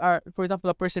features are, for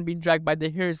example, a person being dragged by the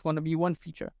hair is going to be one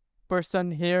feature.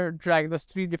 Person, hair, drag, those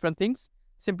three different things.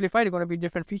 Simplified, they're going to be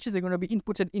different features. They're going to be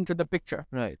inputted into the picture.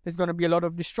 Right. There's going to be a lot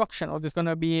of destruction, or there's going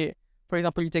to be, for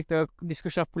example, you take the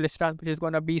discussion of polystyrene, which is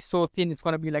going to be so thin, it's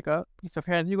going to be like a piece of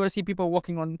hair, and you're going to see people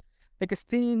walking on like a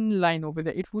thin line over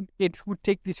there. It would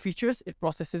take these features, it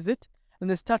processes it, and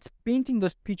then starts painting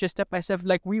those features step by step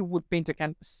like we would paint a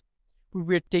canvas.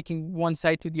 We're taking one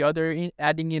side to the other,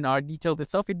 adding in our details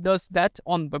itself. It does that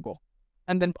on the go,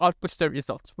 and then outputs the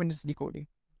results when it's decoding.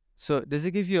 So does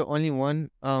it give you only one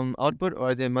output, or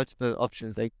are there multiple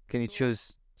options? Like, can you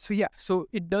choose? So yeah, so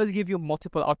it does give you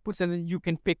multiple outputs, and then you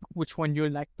can pick which one you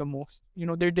like the most.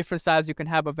 There are different styles. You can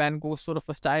have a Van Gogh sort of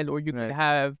a style, or you can Right.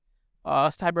 have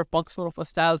cyberpunk sort of a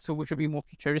style, so which would be more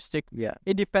futuristic. Yeah.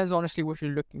 It depends honestly what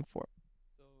you're looking for.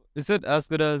 Is it as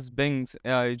good as Bing's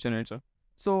AI generator?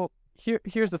 So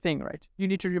here's the thing, right? You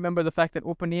need to remember the fact that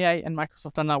OpenAI and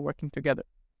Microsoft are now working together.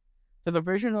 So the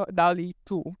version of DALL-E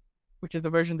 2, which is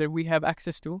the version that we have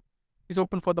access to, is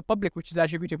open for the public, which is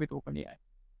attributed with OpenAI.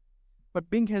 But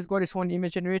Bing has got its own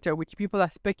image generator, which people are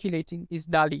speculating is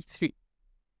DALL-E 3,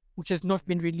 which has not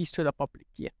been released to the public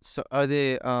yet. So are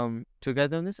they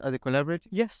together on this? Are they collaborating?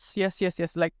 Yes.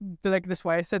 Like that's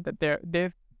why I said that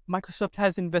they've Microsoft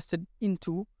has invested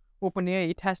into OpenAI.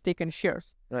 It has taken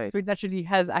shares, Right. so it naturally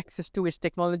has access to its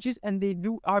technologies, and they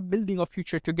are building a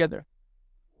future together.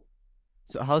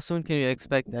 So how soon can you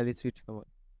expect DALL-E 3 to come out?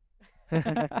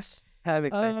 I'm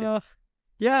excited.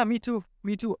 Yeah, me too.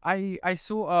 I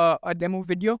saw a demo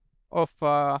video of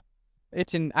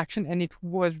it in action, and it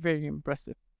was very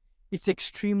impressive. It's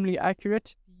extremely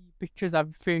accurate. The pictures are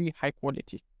very high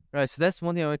quality. Right. So that's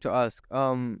one thing I want to ask.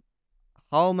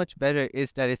 How much better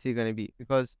is DALL-E 3 going to be?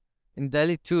 Because in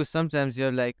DALL-E 2, sometimes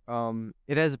you're like,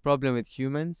 it has a problem with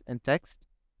humans and text.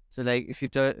 So like, if you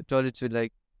told it to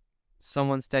like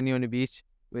someone standing on the beach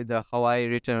with the Hawaii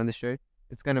written on the shirt,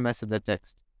 it's gonna mess up the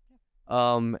text.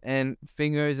 And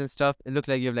fingers and stuff, it looked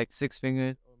like you have like 6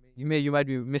 fingers. You might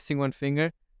be missing one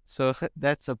finger. So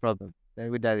that's a problem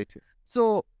with DALL-E 2.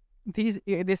 So these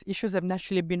issues have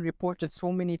naturally been reported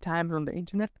so many times on the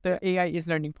internet. The AI is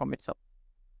learning from itself.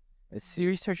 The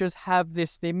researchers have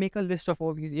this. They make a list of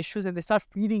all these issues and they start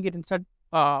feeding it and start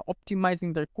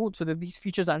optimizing their code so that these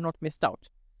features are not missed out.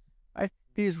 Right?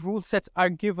 These rule sets are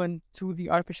given to the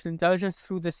artificial intelligence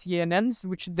through the CNNs,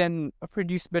 which then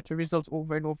produce better results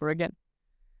over and over again.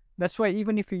 That's why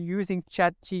even if you're using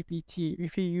ChatGPT,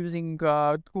 if you're using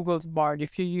Google's Bard,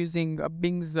 if you're using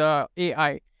Bing's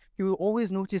AI, you will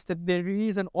always notice that there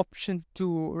is an option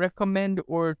to recommend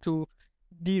or to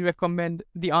de-recommend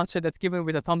the answer that's given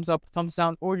with a thumbs up, thumbs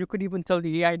down, or you could even tell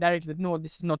the AI directly that no,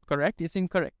 this is not correct, it's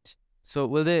incorrect. So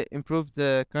will they improve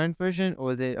the current version, or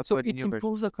will they So upload a it new version?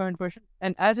 improves the current version,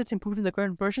 and as it's improving the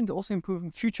current version, they're also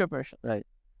improving future versions.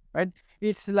 Right?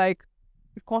 It's like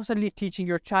you're constantly teaching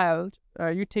your child.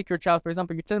 You take your child, for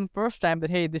example, you tell him first time that,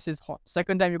 hey, this is hot.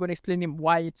 Second time, you're going to explain him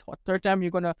why it's hot. Third time,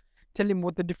 you're going to tell him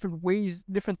what the different ways,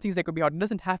 different things that could be hot. It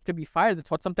doesn't have to be fire that's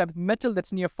hot. Sometimes metal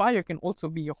that's near fire can also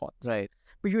be hot. Right.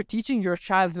 But you're teaching your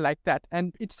child like that.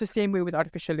 And it's the same way with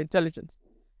artificial intelligence.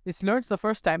 It's learned the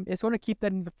first time. It's going to keep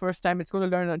that in the first time. It's going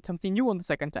to learn something new on the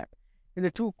second time. If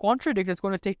the two contradict, it's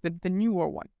going to take the newer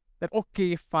one. That,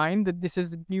 okay, fine, that this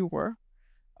is the newer.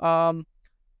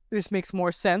 This makes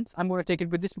more sense. I'm going to take it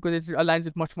with this because it aligns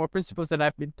with much more principles that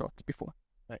I've been taught before.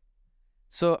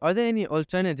 So are there any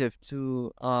alternative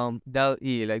to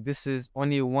DALL-E? Like, this is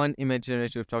only one image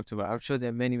generator we've talked about. I'm sure there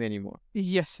are many, many more.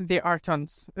 Yes, there are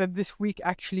tons. This week,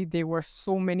 actually, there were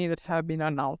so many that have been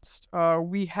announced.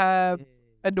 We have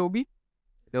Adobe.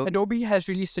 Adobe has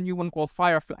released a new one called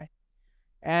Firefly.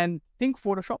 And think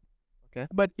Photoshop. Okay.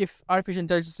 But if artificial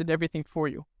intelligence did everything for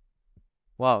you.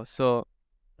 Wow. So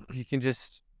you can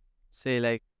just say,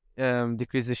 like,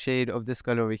 decrease the shade of this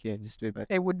color over here. Just do it better.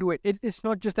 It would do it. It's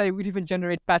not just that it would even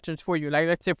generate patterns for you. Like,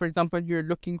 let's say, for example, you're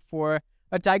looking for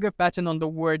a tiger pattern on the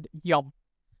word yum.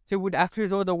 So it would actually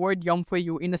draw the word yum for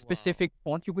you in a specific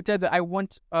font. You could tell that I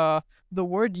want the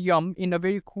word yum in a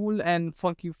very cool and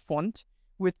funky font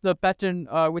with the pattern,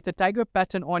 with the tiger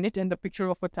pattern on it and the picture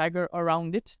of a tiger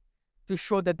around it to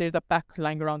show that there's a pack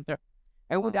lying around there.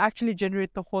 It would actually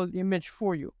generate the whole image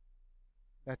for you.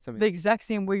 That's amazing. The exact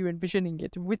same way you're envisioning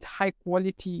it with high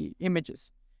quality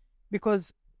images.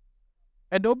 Because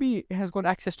Adobe has got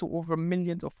access to over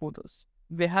millions of photos.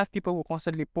 They have people who are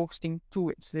constantly posting to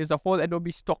it. So there's a whole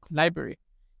Adobe stock library.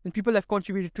 And people have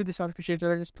contributed to this artificial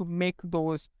intelligence to make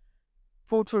those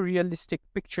photorealistic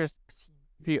pictures seem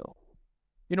real.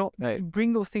 You know,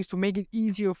 bring those things to make it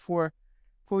easier for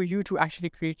you to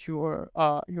actually create your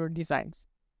designs.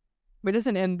 But it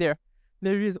doesn't end there.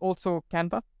 There is also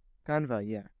Canva.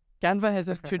 Yeah. Canva has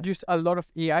introduced a lot of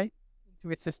AI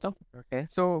into its system. Okay.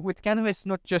 So with Canva, it's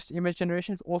not just image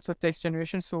generation, it's also text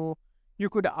generation. So you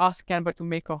could ask Canva to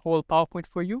make a whole PowerPoint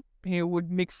for you. It would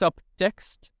mix up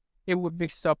text, it would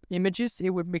mix up images, it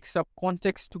would mix up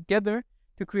context together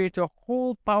to create a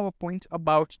whole PowerPoint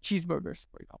about cheeseburgers,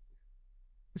 for example.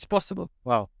 It's possible.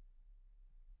 Wow.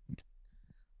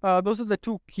 Those are the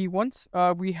two key ones.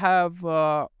 We have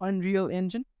Unreal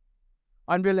Engine.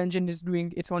 Unreal Engine is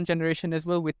doing its own generation as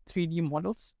well with 3D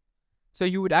models. So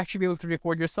you would actually be able to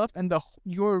record yourself, and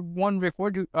your one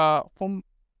record from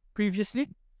previously,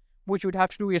 what you would have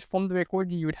to do is from the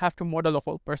recording, you would have to model a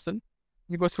whole person.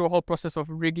 You go through a whole process of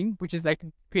rigging, which is like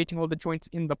creating all the joints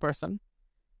in the person.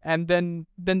 And then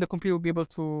the computer will be able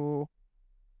to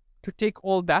take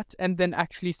all that and then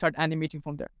actually start animating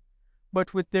from there.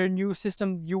 But with their new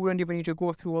system, you wouldn't even need to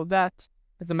go through all that.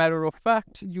 As a matter of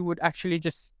fact, you would actually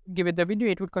just give it the video.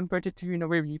 It would convert it to you in a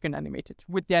way where you can animate it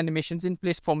with the animations in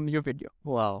place from your video.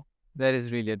 Wow. That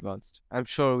is really advanced. I'm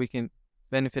sure we can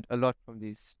benefit a lot from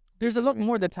these. There's a lot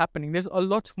more that's happening. There's a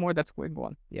lot more that's going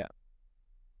on. Yeah.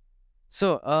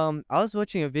 So, I was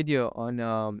watching a video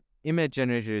on image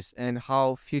generators and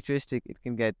how futuristic it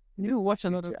can get. You watch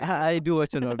a lot of... I do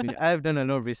watch a lot of video. I've done a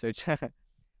lot of research.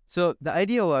 So the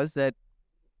idea was that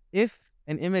if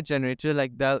an image generator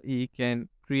like DALL-E can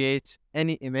create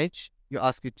any image you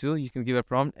ask it to, you can give a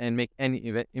prompt and make any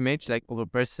image like of a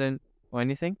person or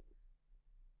anything.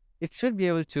 It should be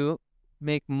able to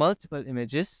make multiple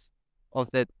images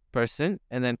of that person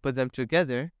and then put them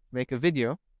together, make a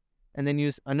video, and then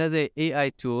use another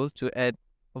AI tool to add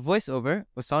a voiceover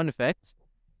or sound effects,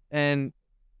 and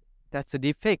that's a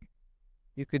deep fake.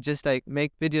 You could just like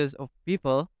make videos of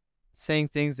people saying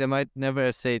things they might never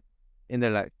have said in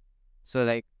their life. So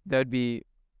like that would be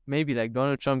maybe like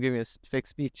Donald Trump giving a fake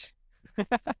speech.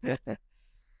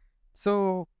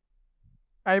 So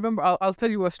I remember I'll tell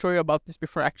you a story about this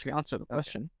before I actually answer the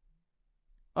question.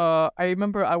 I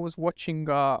remember I was watching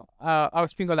I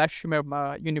was doing a live stream at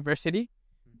my university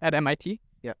at MIT.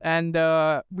 Yeah.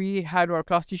 And we had our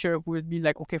class teacher who would be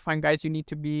like, okay, fine guys, you need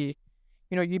to be,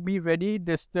 you be ready.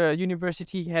 The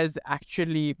university has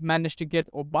actually managed to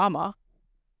get Obama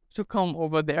to come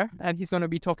over there, and he's going to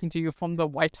be talking to you from the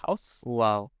White House.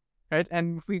 Wow. Right?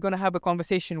 And we're going to have a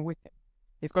conversation with him.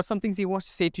 He's got some things he wants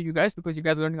to say to you guys because you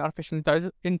guys are learning artificial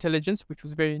intelligence, which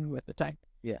was very new at the time.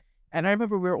 Yeah. And I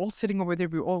remember we were all sitting over there,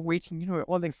 we were all waiting, we were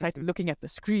all excited looking at the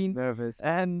screen. Nervous.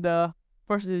 And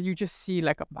first you just see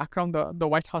like a background, the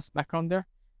White House background there.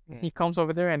 He comes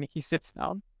over there and he sits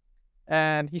down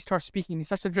and he starts speaking. He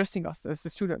starts addressing us as the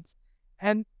students.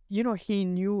 And, he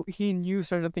knew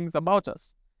certain things about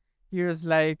us. He was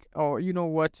like, oh, you know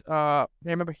what? I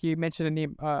remember he mentioned the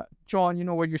name, John, you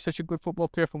know what? You're such a good football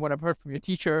player from what I've heard from your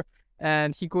teacher.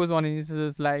 And he goes on and he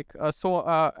says like,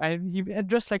 and he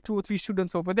addressed like 2 or 3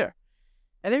 students over there.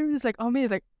 And everyone's like, oh man,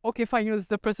 it's like, okay, fine, this is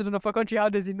the president of a country. How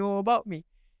does he know about me?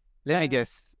 Let me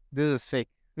guess. This was fake.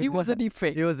 It was a deep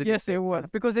fake. It was a Yes, it was.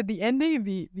 Because at the end,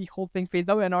 the whole thing fades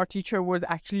out, and our teacher was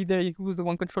actually there. He was the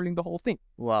one controlling the whole thing.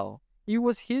 Wow. He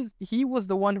was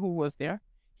the one who was there.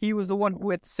 He was the one who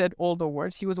had said all the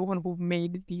words. He was the one who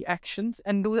made the actions,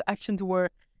 and those actions were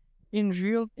in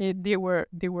real. They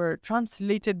were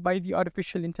translated by the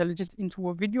artificial intelligence into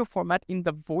a video format in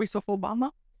the voice of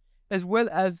Obama, as well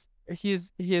as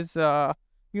his the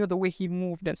way he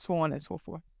moved and so on and so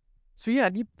forth. So yeah,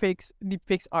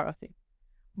 deepfakes are a thing,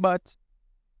 but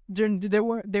they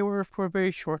were for a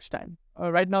very short time.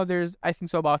 Right now, there's I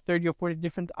think so about 30 or 40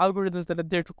 different algorithms that are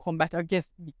there to combat against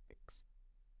deepfakes.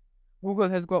 Google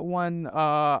has got one,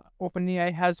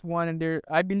 OpenAI has one, and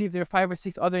I believe there are 5 or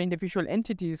 6 other individual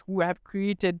entities who have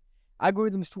created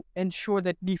algorithms to ensure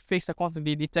that deepfakes are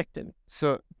constantly detected.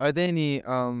 So, are there any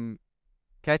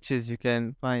catches you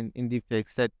can find in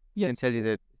deepfakes that can tell you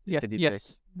that it's a deepfake?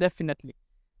 Yes, definitely.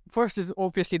 First is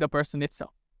obviously the person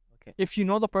itself. Okay. If you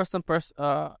know the person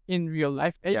in real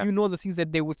life, and you know the things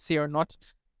that they would say or not,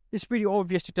 it's pretty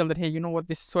obvious to tell that, hey, you know what,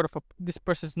 this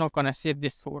person's not gonna say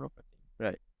this sort of a thing.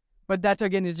 Right. But that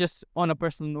again is just on a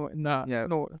personal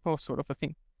no sort of a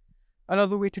thing.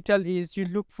 Another way to tell is you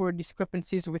look for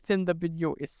discrepancies within the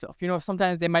video itself.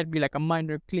 Sometimes there might be like a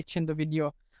minor glitch in the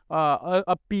video.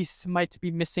 A piece might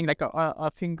be missing, like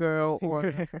a finger,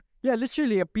 or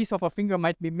literally a piece of a finger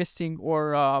might be missing,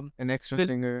 or an extra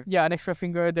finger. Yeah, an extra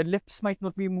finger. The lips might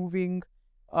not be moving.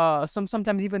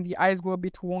 Sometimes even the eyes go a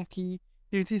bit wonky.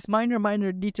 There's these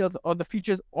minor details or the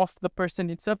features of the person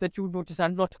itself that you would notice are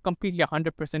not completely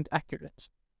 100% accurate.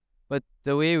 But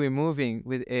the way we're moving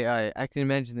with AI, I can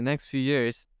imagine the next few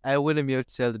years, I wouldn't be able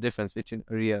to tell the difference between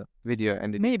a real video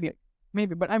and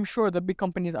Maybe, but I'm sure the big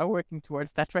companies are working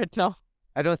towards that right now.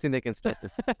 I don't think they can split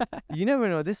this. You never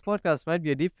know. This podcast might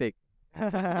be a deepfake.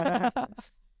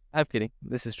 I'm kidding.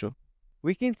 This is true.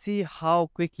 We can see how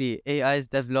quickly AI is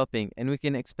developing, and we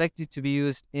can expect it to be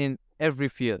used in every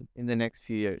field in the next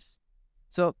few years.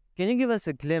 So, can you give us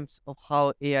a glimpse of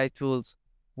how AI tools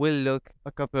will look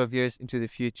a couple of years into the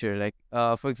future? Like,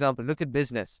 for example, look at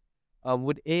business.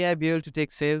 Would AI be able to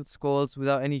take sales calls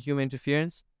without any human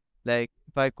interference? Like,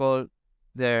 if I call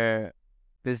their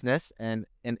business and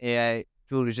an AI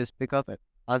tool will just pick up and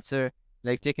answer,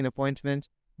 like take an appointment,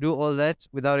 do all that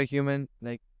without a human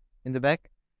like in the back,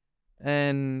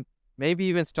 and maybe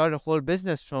even start a whole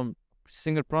business from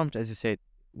single prompt, as you said.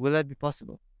 Will that be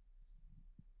possible?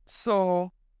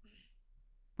 So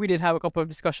we did have a couple of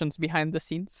discussions behind the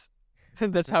scenes.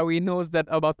 That's how he knows that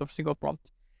about the single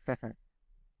prompt.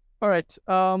 All right.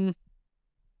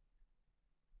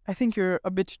 I think you're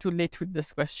a bit too late with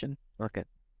this question. Okay.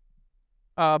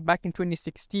 Back in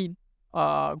 2016,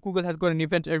 Google has got an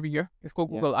event every year. It's called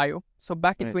Google I/O. So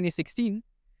back in 2016,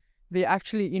 they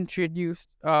actually introduced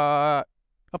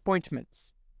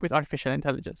appointments with artificial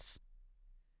intelligence.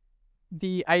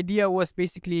 The idea was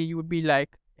basically you would be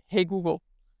like, hey, Google,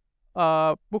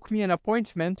 book me an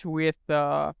appointment with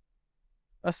a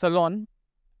salon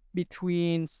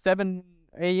between 7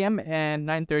 a.m. and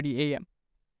 9:30 a.m.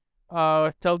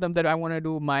 Tell them that I want to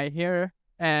do my hair,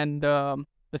 and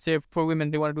let's say for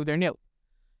women, they want to do their nails.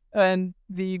 And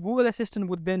the Google Assistant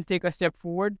would then take a step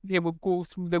forward. They would go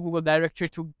through the Google directory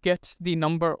to get the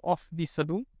number of the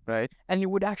salon. Right. And it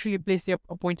would actually place the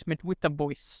appointment with a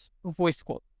voice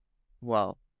call.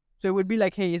 Wow. So it would be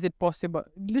like, hey, is it possible?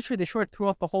 Literally, they show it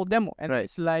throughout the whole demo. And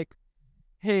it's like,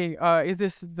 hey, is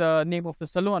this the name of the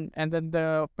salon? And then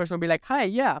the person will be like, hi,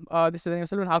 yeah, this is the name of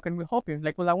the salon. How can we help you?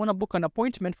 Like, well, I want to book an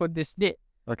appointment for this day.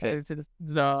 Okay.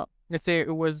 Let's say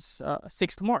it was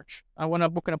 6th March. I want to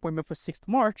book an appointment for 6th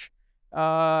March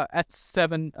at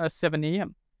 7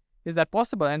 a.m. Is that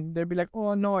possible? And they'll be like,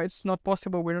 oh, no, it's not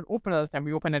possible. We're not open at the time.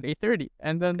 We open at 8:30.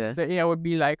 And then the AI would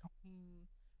be like,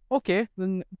 okay,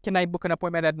 then can I book an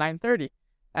appointment at 9:30?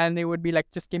 And they would be like,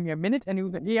 just give me a minute.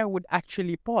 And the AI would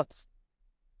actually pause.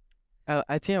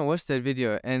 I think I watched that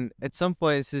video, and at some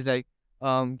point it's just like,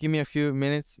 give me a few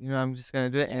minutes, I'm just gonna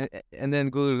do it, and then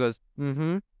Google goes,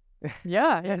 mm-hmm.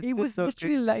 Yeah, it was so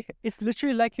literally it's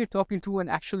literally like you're talking to an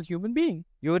actual human being.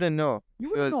 You wouldn't know. You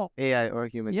wouldn't know. AI or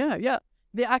human. Yeah.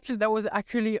 That was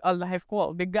actually a live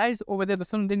call. The guys over there, the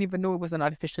son didn't even know it was an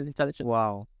artificial intelligence.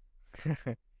 Wow.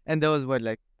 And that was what,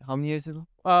 like, how many years ago?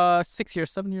 6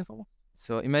 years, 7 years old.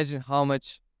 So imagine how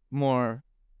much more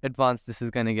advanced this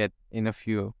is gonna get in a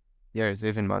few years,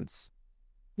 even months.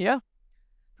 Yeah.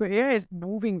 So AI is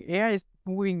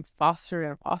moving faster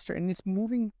and faster, and it's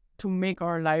moving to make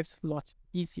our lives a lot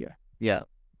easier. Yeah.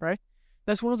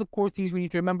 That's one of the core things we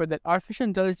need to remember, that artificial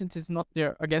intelligence is not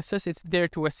there against us, it's there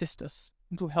to assist us,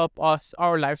 to help us,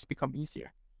 our lives become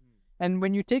easier. And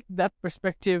when you take that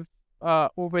perspective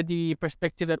over the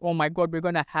perspective that, oh my God, we're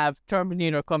going to have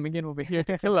Terminator coming in over here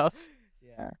to kill us,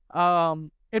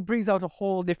 it brings out a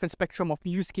whole different spectrum of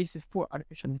use cases for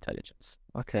artificial intelligence.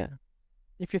 Okay.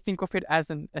 If you think of it as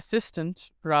an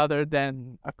assistant rather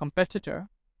than a competitor,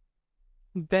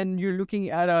 then you're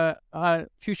looking at a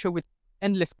future with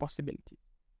endless possibilities.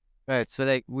 Right. So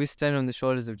like we stand on the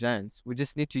shoulders of giants. We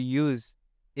just need to use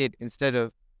it instead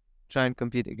of try and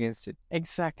compete against it.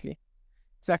 Exactly.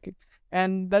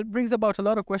 And that brings about a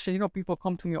lot of questions. People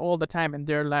come to me all the time and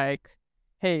they're like,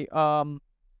 hey,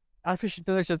 artificial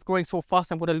intelligence is growing so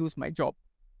fast, I'm going to lose my job.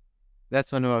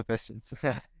 That's one of our questions.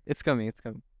 It's coming.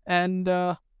 And,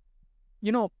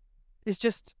 it's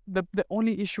just the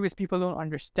only issue is people don't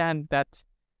understand that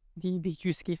the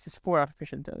use cases for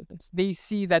artificial intelligence. They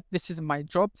see that this is my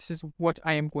job, this is what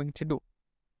I am going to do.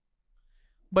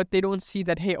 But they don't see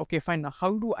that, hey, okay, fine, now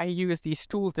how do I use these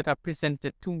tools that are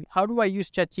presented to me? How do I use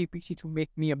ChatGPT to make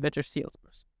me a better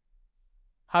salesperson?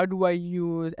 How do I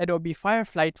use Adobe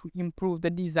Firefly to improve the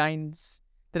designs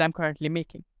that I'm currently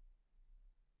making?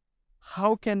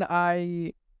 How can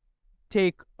I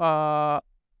take, for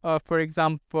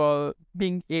example,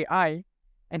 Bing AI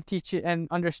and teach it and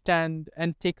understand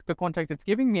and take the context it's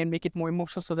giving me and make it more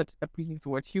emotional so that it's appealing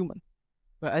towards humans?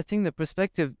 But I think the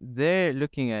perspective they're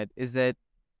looking at is that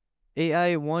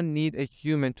AI won't need a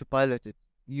human to pilot it.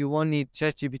 You won't need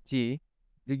ChatGPT.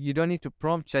 You don't need to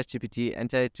prompt ChatGPT and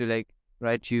tell it to like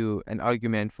write you an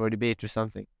argument for a debate or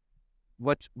something.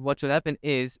 What will happen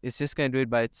is it's just gonna do it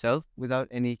by itself without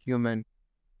any human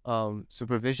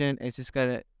supervision. It's just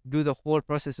gonna do the whole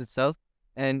process itself,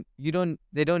 and they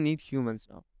don't need humans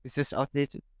now. It's just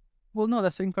outdated. Well, no,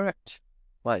 that's incorrect.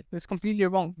 Why? It's completely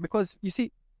wrong, because you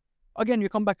see, again, you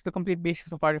come back to the complete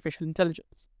basics of artificial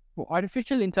intelligence. For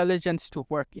artificial intelligence to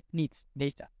work, it needs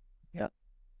data. Yeah.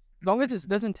 As long as it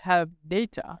doesn't have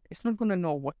data, it's not going to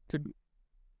know what to do.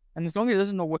 And as long as it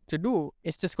doesn't know what to do,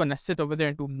 it's just going to sit over there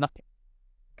and do nothing.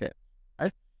 Okay.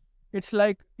 Right? It's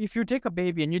like if you take a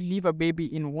baby and you leave a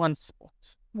baby in one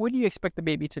spot, what do you expect the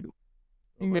baby to do?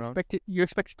 You expect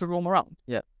it to roam around.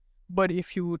 Yeah. But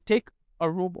if you take a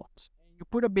robot and you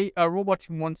put a robot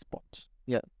in one spot,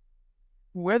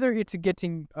 whether it's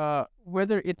getting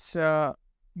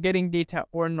data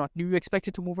or not, do you expect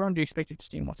it to move around? Do you expect it to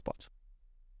stay in one spot?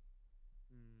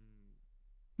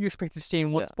 You expect it to stay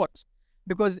in one spot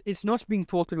because it's not being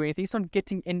told to do anything. It's not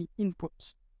getting any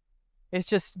input. It's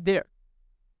just there.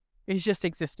 It's just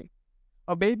existing.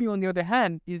 A baby, on the other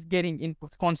hand, is getting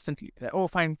input constantly. Like, oh,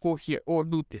 fine, go here, or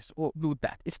do this, or do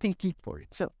that. It's thinking for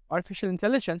itself. Artificial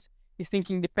intelligence is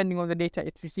thinking depending on the data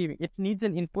it's receiving. It needs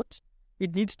an input.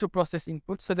 It needs to process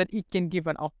input so that it can give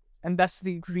an output. And that's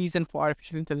the reason for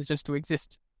artificial intelligence to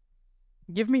exist.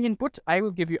 Give me input, I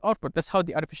will give you output. That's how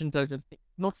the artificial intelligence thinks.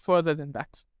 Not further than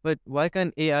that. But why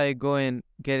can't AI go and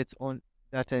get its own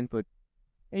data input?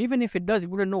 Even if it does, it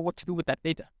wouldn't know what to do with that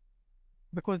data.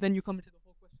 Because then you come into the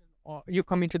whole question, or you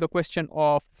come into the question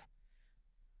of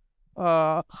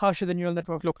how should the neural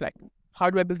network look like? How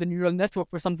do I build a neural network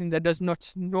for something that does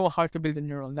not know how to build a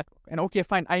neural network? And okay,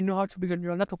 fine, I know how to build a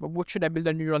neural network, but what should I build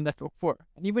a neural network for?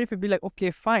 And even if it be like, okay,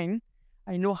 fine,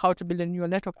 I know how to build a neural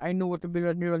network, I know what to build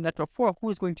a neural network for,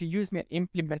 who's going to use me and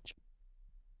implement it?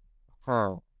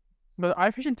 But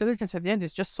artificial intelligence at the end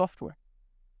is just software.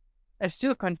 It's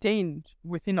still contained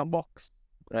within a box.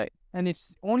 Right. And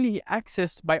it's only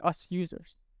accessed by us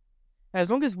users. As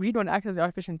long as we don't access the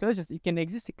artificial intelligence, it can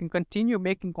exist, it can continue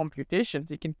making computations,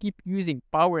 it can keep using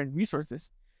power and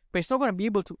resources, but it's not going to be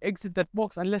able to exit that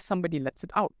box unless somebody lets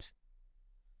it out.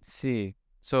 See.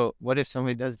 So what if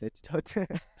somebody does that?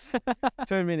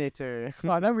 Terminator.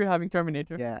 Oh, now we're having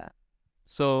Terminator. Yeah.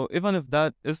 So even if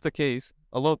that is the case,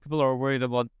 a lot of people are worried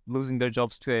about losing their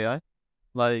jobs to AI.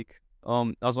 Like,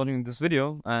 I was watching this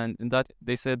video, and in that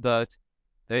they said that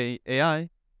the AI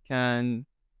can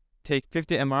take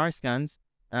 50 MRI scans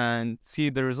and see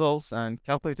the results and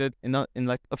calculate it in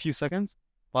like a few seconds,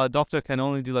 while a doctor can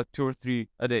only do like 2 or 3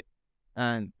 a day.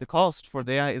 And the cost for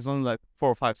the AI is only like 4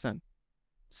 or 5 cents.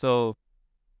 So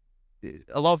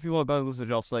a lot of people are going to lose their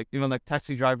jobs. Like even like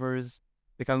taxi drivers,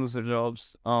 they can lose their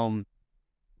jobs.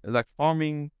 Like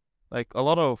farming, like a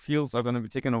lot of fields are going to be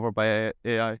taken over by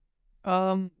AI.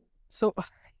 So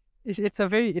it's a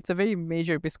very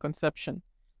major misconception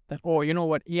that, oh, you know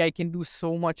what, AI can do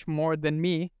so much more than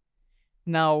me.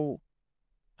 Now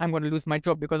I'm going to lose my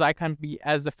job because I can't be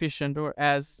as efficient or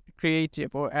as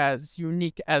creative or as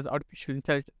unique as artificial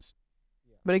intelligence.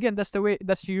 But again, that's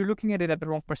you're looking at it at the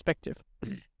wrong perspective.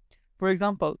 For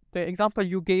example, the example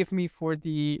you gave me for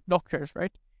the doctors,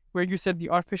 right? Where you said the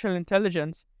artificial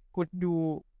intelligence could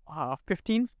do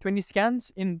 15, 20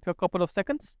 scans in a couple of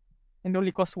seconds and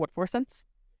only cost what, 4 cents?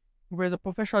 Whereas a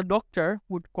professional doctor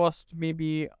would cost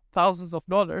maybe thousands of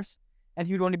dollars and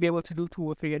he'd only be able to do 2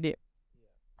 or 3 a day,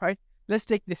 right? Let's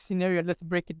take this scenario and let's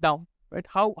break it down, right?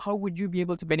 How would you be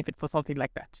able to benefit for something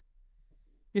like that?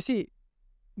 You see,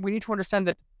 we need to understand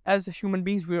that as human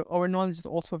beings, our knowledge is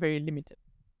also very limited.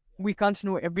 We can't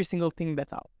know every single thing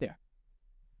that's out there.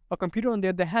 A computer, on the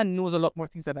other hand, knows a lot more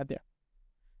things that are there.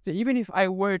 So even if I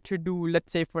were to do,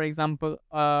 let's say, for example,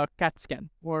 a CAT scan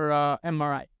or a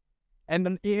MRI, and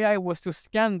an AI was to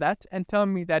scan that and tell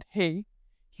me that, hey,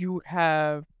 you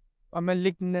have a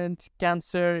malignant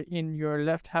cancer in your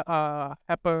left on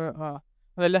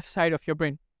the left side of your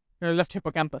brain, your left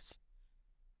hippocampus.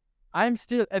 I'm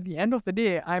still, at the end of the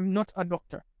day, I'm not a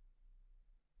doctor.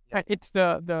 Right? It's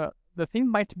the thing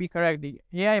might be correct, the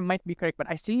AI might be correct, but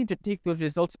I still need to take those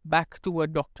results back to a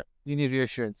doctor. You need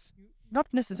reassurance. Not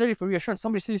necessarily for reassurance.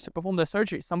 Somebody still needs to perform the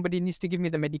surgery. Somebody needs to give me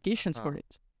the medications for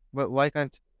it. But why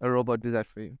can't a robot do that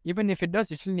for you? Even if it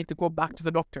does, you still need to go back to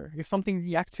the doctor. If something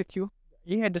reacts with you,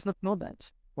 AI does not know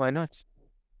that. Why not?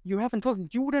 You haven't told him.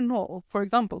 You wouldn't know. For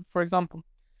example,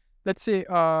 let's say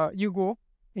you go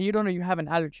and you don't know you have an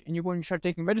allergy, and you go and you start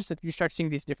taking medicine, you start seeing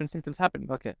these different symptoms happening.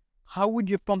 Okay. How would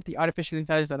you prompt the artificial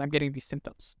intelligence that I'm getting these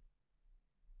symptoms?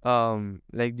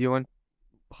 Like,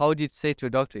 how would you say to a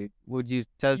doctor? Would you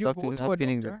tell You doctor go I'm to a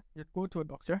feeling this? doctor. You go to a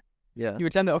doctor. Yeah. You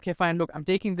would tell me, okay, fine. Look, I'm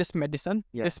taking this medicine,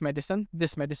 Yeah. this medicine,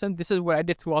 this medicine. This is what I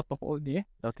did throughout the whole day.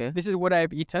 Okay. This is what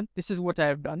I've eaten. This is what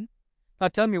I've done. Now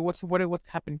tell me what's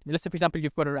happening to me. Let's say, for example,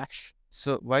 you've got a rash.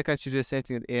 So why can't you do the same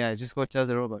thing with AI? Just go tell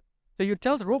the robot. So you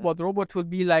tell the robot will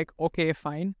be like, okay,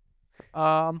 fine.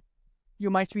 You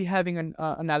might be having an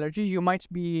allergy. You might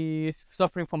be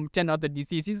suffering from 10 other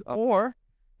diseases, or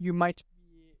you might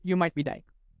be dying.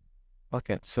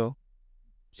 Okay. So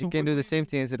you So can do the same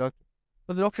thing as a doctor.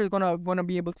 So the doctor is gonna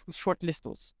be able to shortlist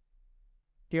those.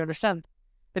 Do you understand?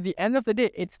 At the end of the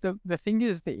day, it's the thing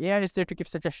is the AI is there to give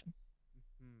suggestions.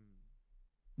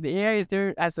 The AI is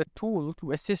there as a tool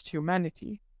to assist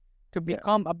humanity to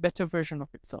become a better version of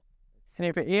itself. And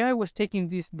if AI was taking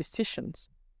these decisions,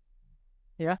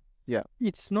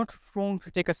 it's not wrong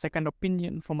to take a second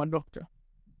opinion from a doctor.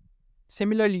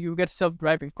 Similarly, you get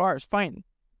self-driving cars. Fine,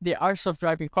 there are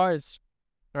self-driving cars,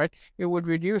 right? It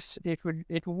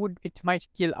might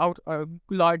kill out a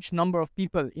large number of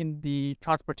people in the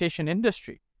transportation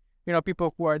industry. You know,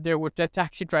 people who are there with the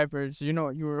taxi drivers, you know,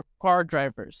 your car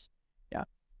drivers. Yeah.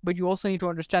 But you also need to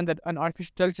understand that an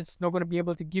artificial intelligence is not going to be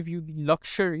able to give you the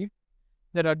luxury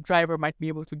that a driver might be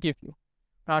able to give you.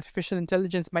 An artificial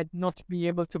intelligence might not be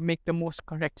able to make the most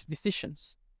correct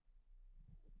decisions.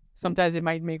 Sometimes it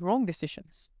might make wrong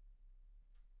decisions.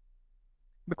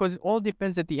 Because it all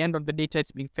depends at the end on the data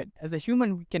it's being fed. As a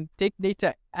human, we can take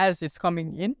data as it's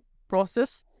coming in,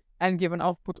 process, and give an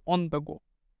output on the go.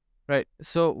 Right.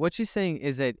 So what you're saying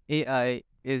is that AI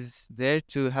is there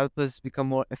to help us become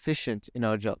more efficient in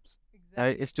our jobs. Exactly.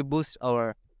 Right? It's to boost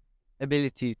our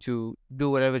ability to do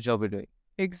whatever job we're doing.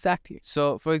 Exactly.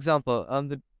 So, for example,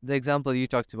 the example you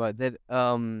talked about, that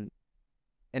an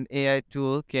AI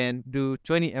tool can do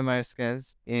 20 MRI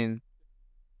scans in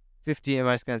 50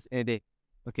 MRI scans in a day.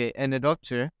 Okay, and a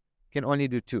doctor can only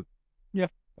do 2. Yeah.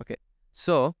 Okay.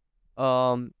 So,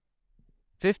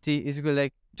 50 is equal,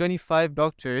 like 25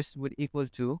 doctors would equal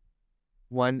to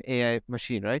 1 AI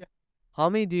machine, right? Yeah. How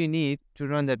many do you need to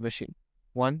run that machine?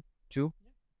 1, 2?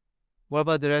 Yeah. What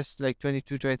about the rest, like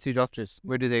 22, 23 doctors?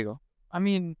 Where do they go? I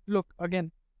mean, look,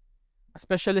 again, a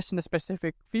specialist in a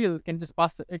specific field can just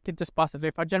pass it.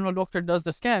 If a general doctor does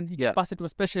the scan, he can pass it to a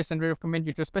specialist and recommend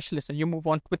you to a specialist, and you move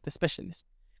on with the specialist.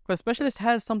 Because a specialist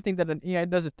has something that an AI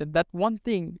doesn't, and that one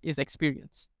thing is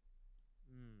experience.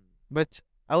 But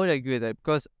I would agree with that,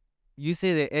 because you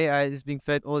say the AI is being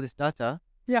fed all this data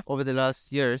over the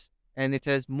last years, and it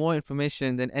has more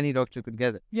information than any doctor could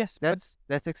gather. Yes, that's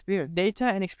experience. Data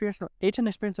and experience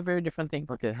are very different things.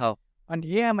 Okay, how? And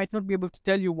AI might not be able to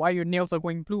tell you why your nails are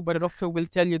going blue, but a doctor will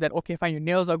tell you that, okay, fine, your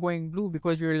nails are going blue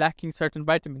because you're lacking certain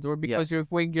vitamins, or because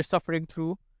you're suffering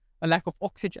through a lack of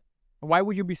oxygen. Why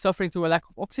would you be suffering through a lack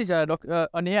of oxygen?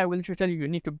 An AI will literally tell you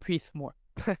need to breathe more.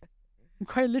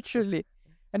 Quite literally.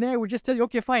 An AI would just tell you,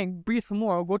 okay, fine, breathe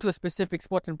more, or go to a specific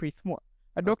spot and breathe more.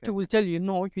 A doctor will tell you,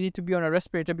 no, you need to be on a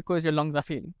respirator because your lungs are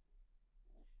failing.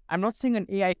 I'm not saying an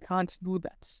AI can't do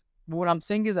that. But what I'm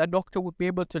saying is a doctor would be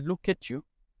able to look at you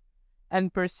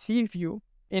and perceive you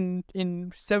in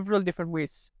several different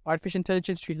ways. Artificial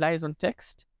intelligence relies on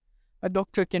text. A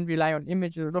doctor can rely on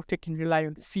images. A doctor can rely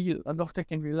on feel. A doctor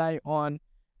can rely on,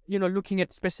 looking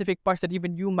at specific parts that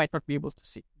even you might not be able to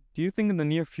see. Do you think in the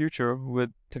near future,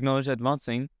 with technology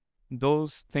advancing,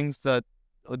 those things that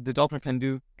the doctor can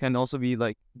do can also be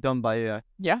like done by AI?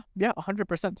 Yeah,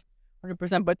 100%.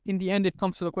 100%. But in the end, it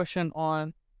comes to the question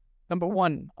on, number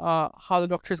one, how the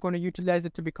doctor is going to utilize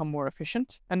it to become more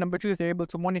efficient. And number two, if they're able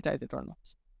to monetize it or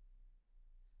not.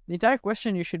 The entire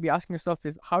question you should be asking yourself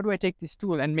is, how do I take this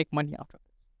tool and make money out of it?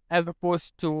 As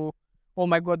opposed to, oh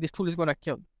my God, this tool is going to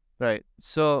kill. Right.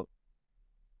 So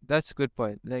that's a good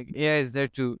point. Like AI is there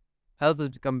to help us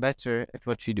become better at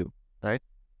what we do, right?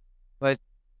 But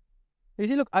you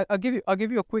see, look, I'll give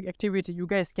you a quick activity you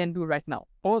guys can do right now.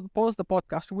 Pause the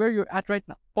podcast where you're at right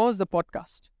now. Pause the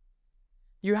podcast.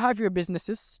 You have your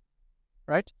businesses,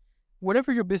 right?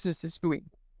 Whatever your business is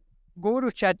doing, go to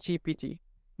ChatGPT,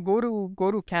 go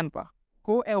to Canva,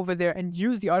 go over there and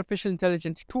use the artificial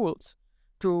intelligence tools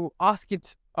to ask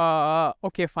it,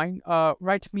 okay, fine,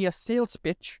 write me a sales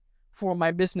pitch for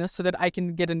my business so that I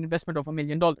can get an investment of $1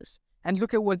 million. And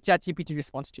look at what ChatGPT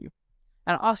responds to you.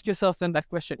 And ask yourself then that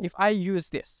question, if I use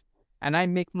this and I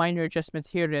make minor adjustments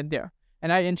here and there,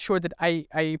 and I ensure that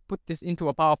I put this into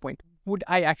a PowerPoint, would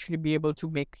I actually be able to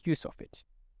make use of it?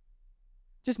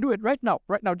 Just do it right now,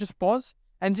 just pause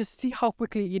and just see how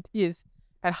quickly it is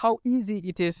and how easy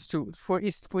it is for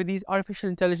these artificial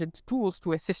intelligence tools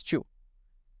to assist you.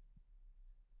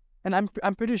 And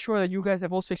I'm pretty sure that you guys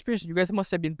have also experienced it. You guys must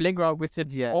have been playing around with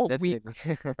it all week,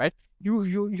 right?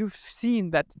 You've seen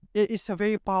that it's a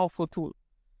very powerful tool.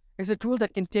 It's a tool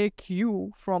that can take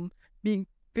you from being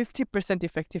 50%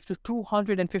 effective to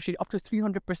 250 up to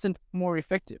 300% more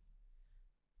effective.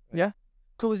 Yeah,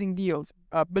 closing deals,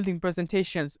 building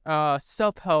presentations,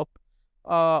 self-help,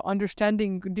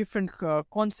 understanding different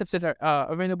concepts that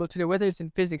are available today, whether it's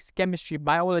in physics, chemistry,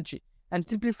 biology, and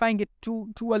simplifying it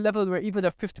to a level where even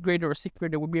a 5th grader or 6th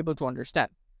grader would be able to understand.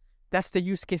 That's the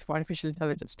use case for artificial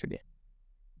intelligence today.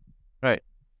 Right.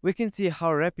 We can see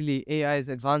how rapidly AI is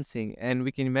advancing, and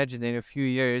we can imagine that in a few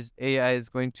years, AI is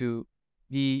going to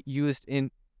be used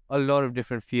in a lot of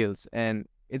different fields, and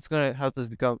it's going to help us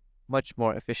become much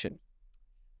more efficient.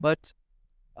 But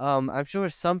I'm sure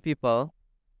some people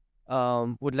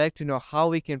would like to know how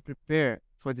we can prepare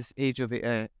for this age of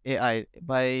AI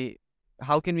by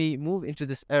how can we move into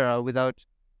this era without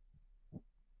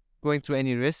going through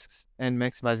any risks and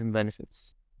maximizing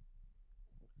benefits.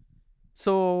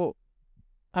 So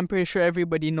I'm pretty sure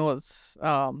everybody knows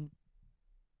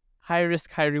high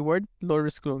risk, high reward, low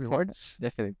risk, low reward.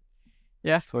 Definitely.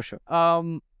 Yeah, for sure.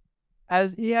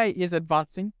 As AI is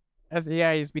advancing, as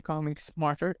AI is becoming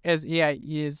smarter, as AI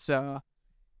is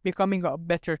becoming a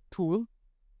better tool,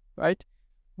 right?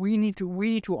 We need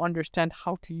to understand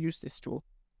how to use this tool.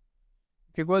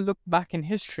 If you go look back in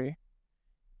history,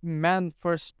 man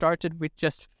first started with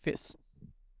just fists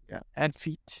and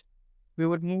feet. We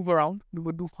would move around. We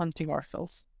would do hunting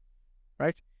ourselves,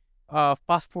 right?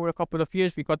 Fast forward a couple of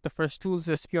years, we got the first tools,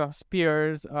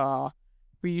 spears,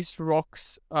 we used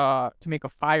rocks to make a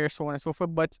fire, so on and so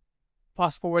forth. But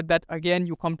fast forward that again,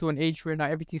 you come to an age where now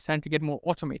everything's starting to get more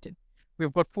automated.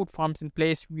 We've got food farms in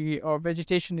place. Our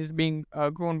vegetation is being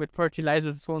grown with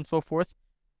fertilizers, so on and so forth.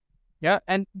 Yeah,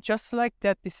 and just like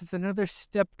that, this is another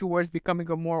step towards becoming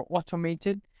a more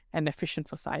automated and efficient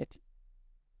society,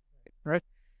 right?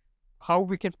 How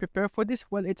we can prepare for this?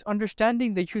 Well, it's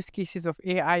understanding the use cases of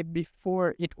AI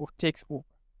before it takes over.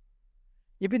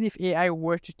 Even if AI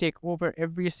were to take over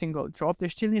every single job, there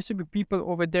still needs to be people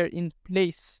over there in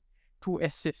place to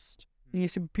assist. There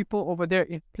needs to be people over there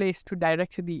in place to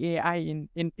direct the AI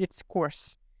in its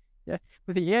course. Yeah,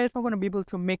 but the AI is not going to be able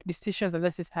to make decisions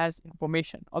unless it has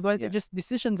information. Otherwise, they're just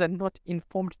decisions and not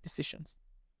informed decisions.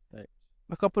 Right.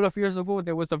 A couple of years ago,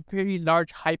 there was a very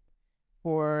large hype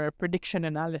for prediction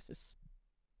analysis,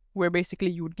 where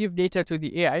basically you would give data to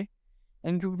the AI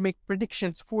and it would make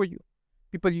predictions for you.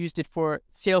 People used it for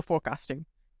sale forecasting.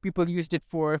 People used it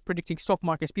for predicting stock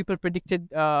markets. People predicted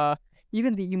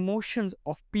even the emotions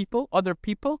of other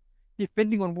people,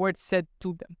 depending on what said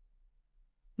to them.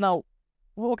 Now,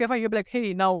 okay, fine, you'll be like,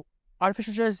 hey, now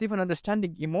artificial intelligence is even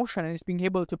understanding emotion and it's being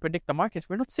able to predict the markets.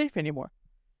 We're not safe anymore.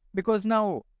 Because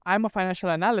now I'm a financial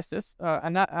analyst,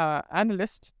 and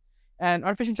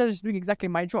artificial intelligence is doing exactly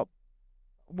my job.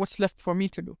 What's left for me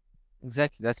to do?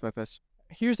 Exactly, that's my question.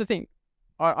 Here's the thing.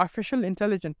 Our artificial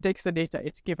intelligence takes the data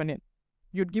it's given in.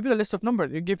 you'd give it a list of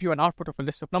numbers. It'd give you an output of a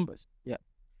list of numbers. Yeah.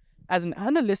 As an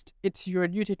analyst, it's your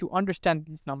duty to understand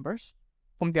these numbers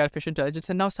from the artificial intelligence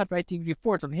and now start writing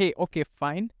reports on, hey, okay,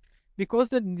 fine. Because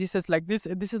this is like this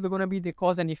is going to be the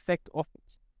cause and effect of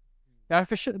it.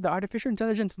 The artificial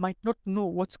intelligence might not know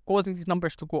what's causing these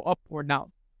numbers to go up or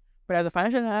down. But as a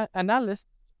financial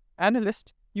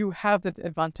analyst, you have that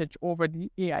advantage over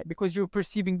the AI because you're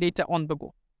perceiving data on the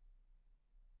go.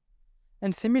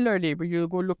 And similarly, when you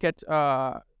go look at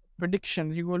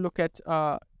predictions, you go look at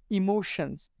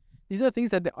emotions. These are things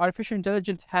that the artificial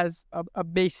intelligence has a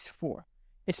base for.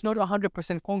 It's not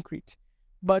 100% concrete.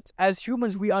 But as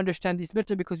humans, we understand these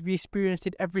better because we experience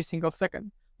it every single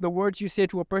second. The words you say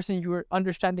to a person, you're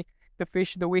understanding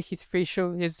the way his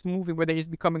facial is moving, whether he's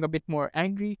becoming a bit more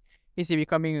angry, is he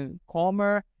becoming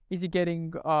calmer, is he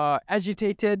getting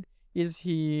agitated, is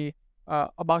he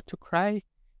about to cry?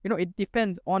 It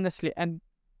depends, honestly. And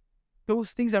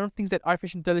those things are not things that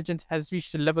artificial intelligence has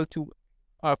reached a level to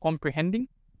comprehending.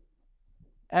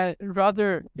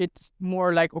 Rather, it's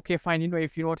more like, okay, fine,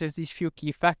 if you notice these few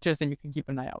key factors, then you can keep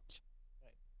an eye out.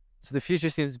 So the future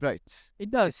seems bright.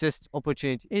 It does. It's just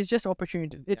opportunity. It's just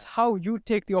opportunity. It's how you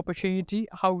take the opportunity,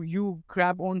 how you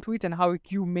grab onto it, and how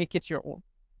you make it your own.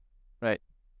 Right.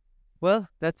 Well,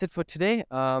 that's it for today.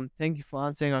 Thank you for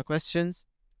answering our questions.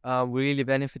 We really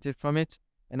benefited from it.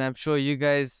 And I'm sure you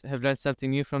guys have learned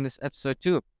something new from this episode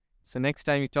too. So next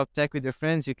time you talk tech with your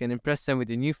friends, you can impress them with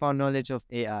your newfound knowledge of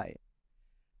AI.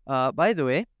 By the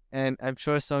way, and I'm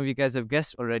sure some of you guys have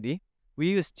guessed already, we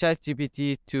use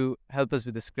ChatGPT to help us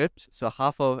with the script. So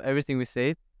half of everything we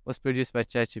say was produced by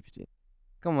ChatGPT.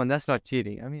 Come on, that's not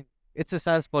cheating. I mean, it's a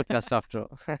science podcast after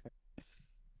all.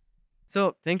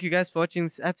 So thank you guys for watching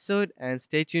this episode and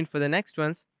stay tuned for the next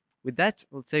ones. With that,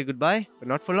 we'll say goodbye, but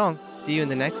not for long. See you in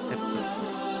the next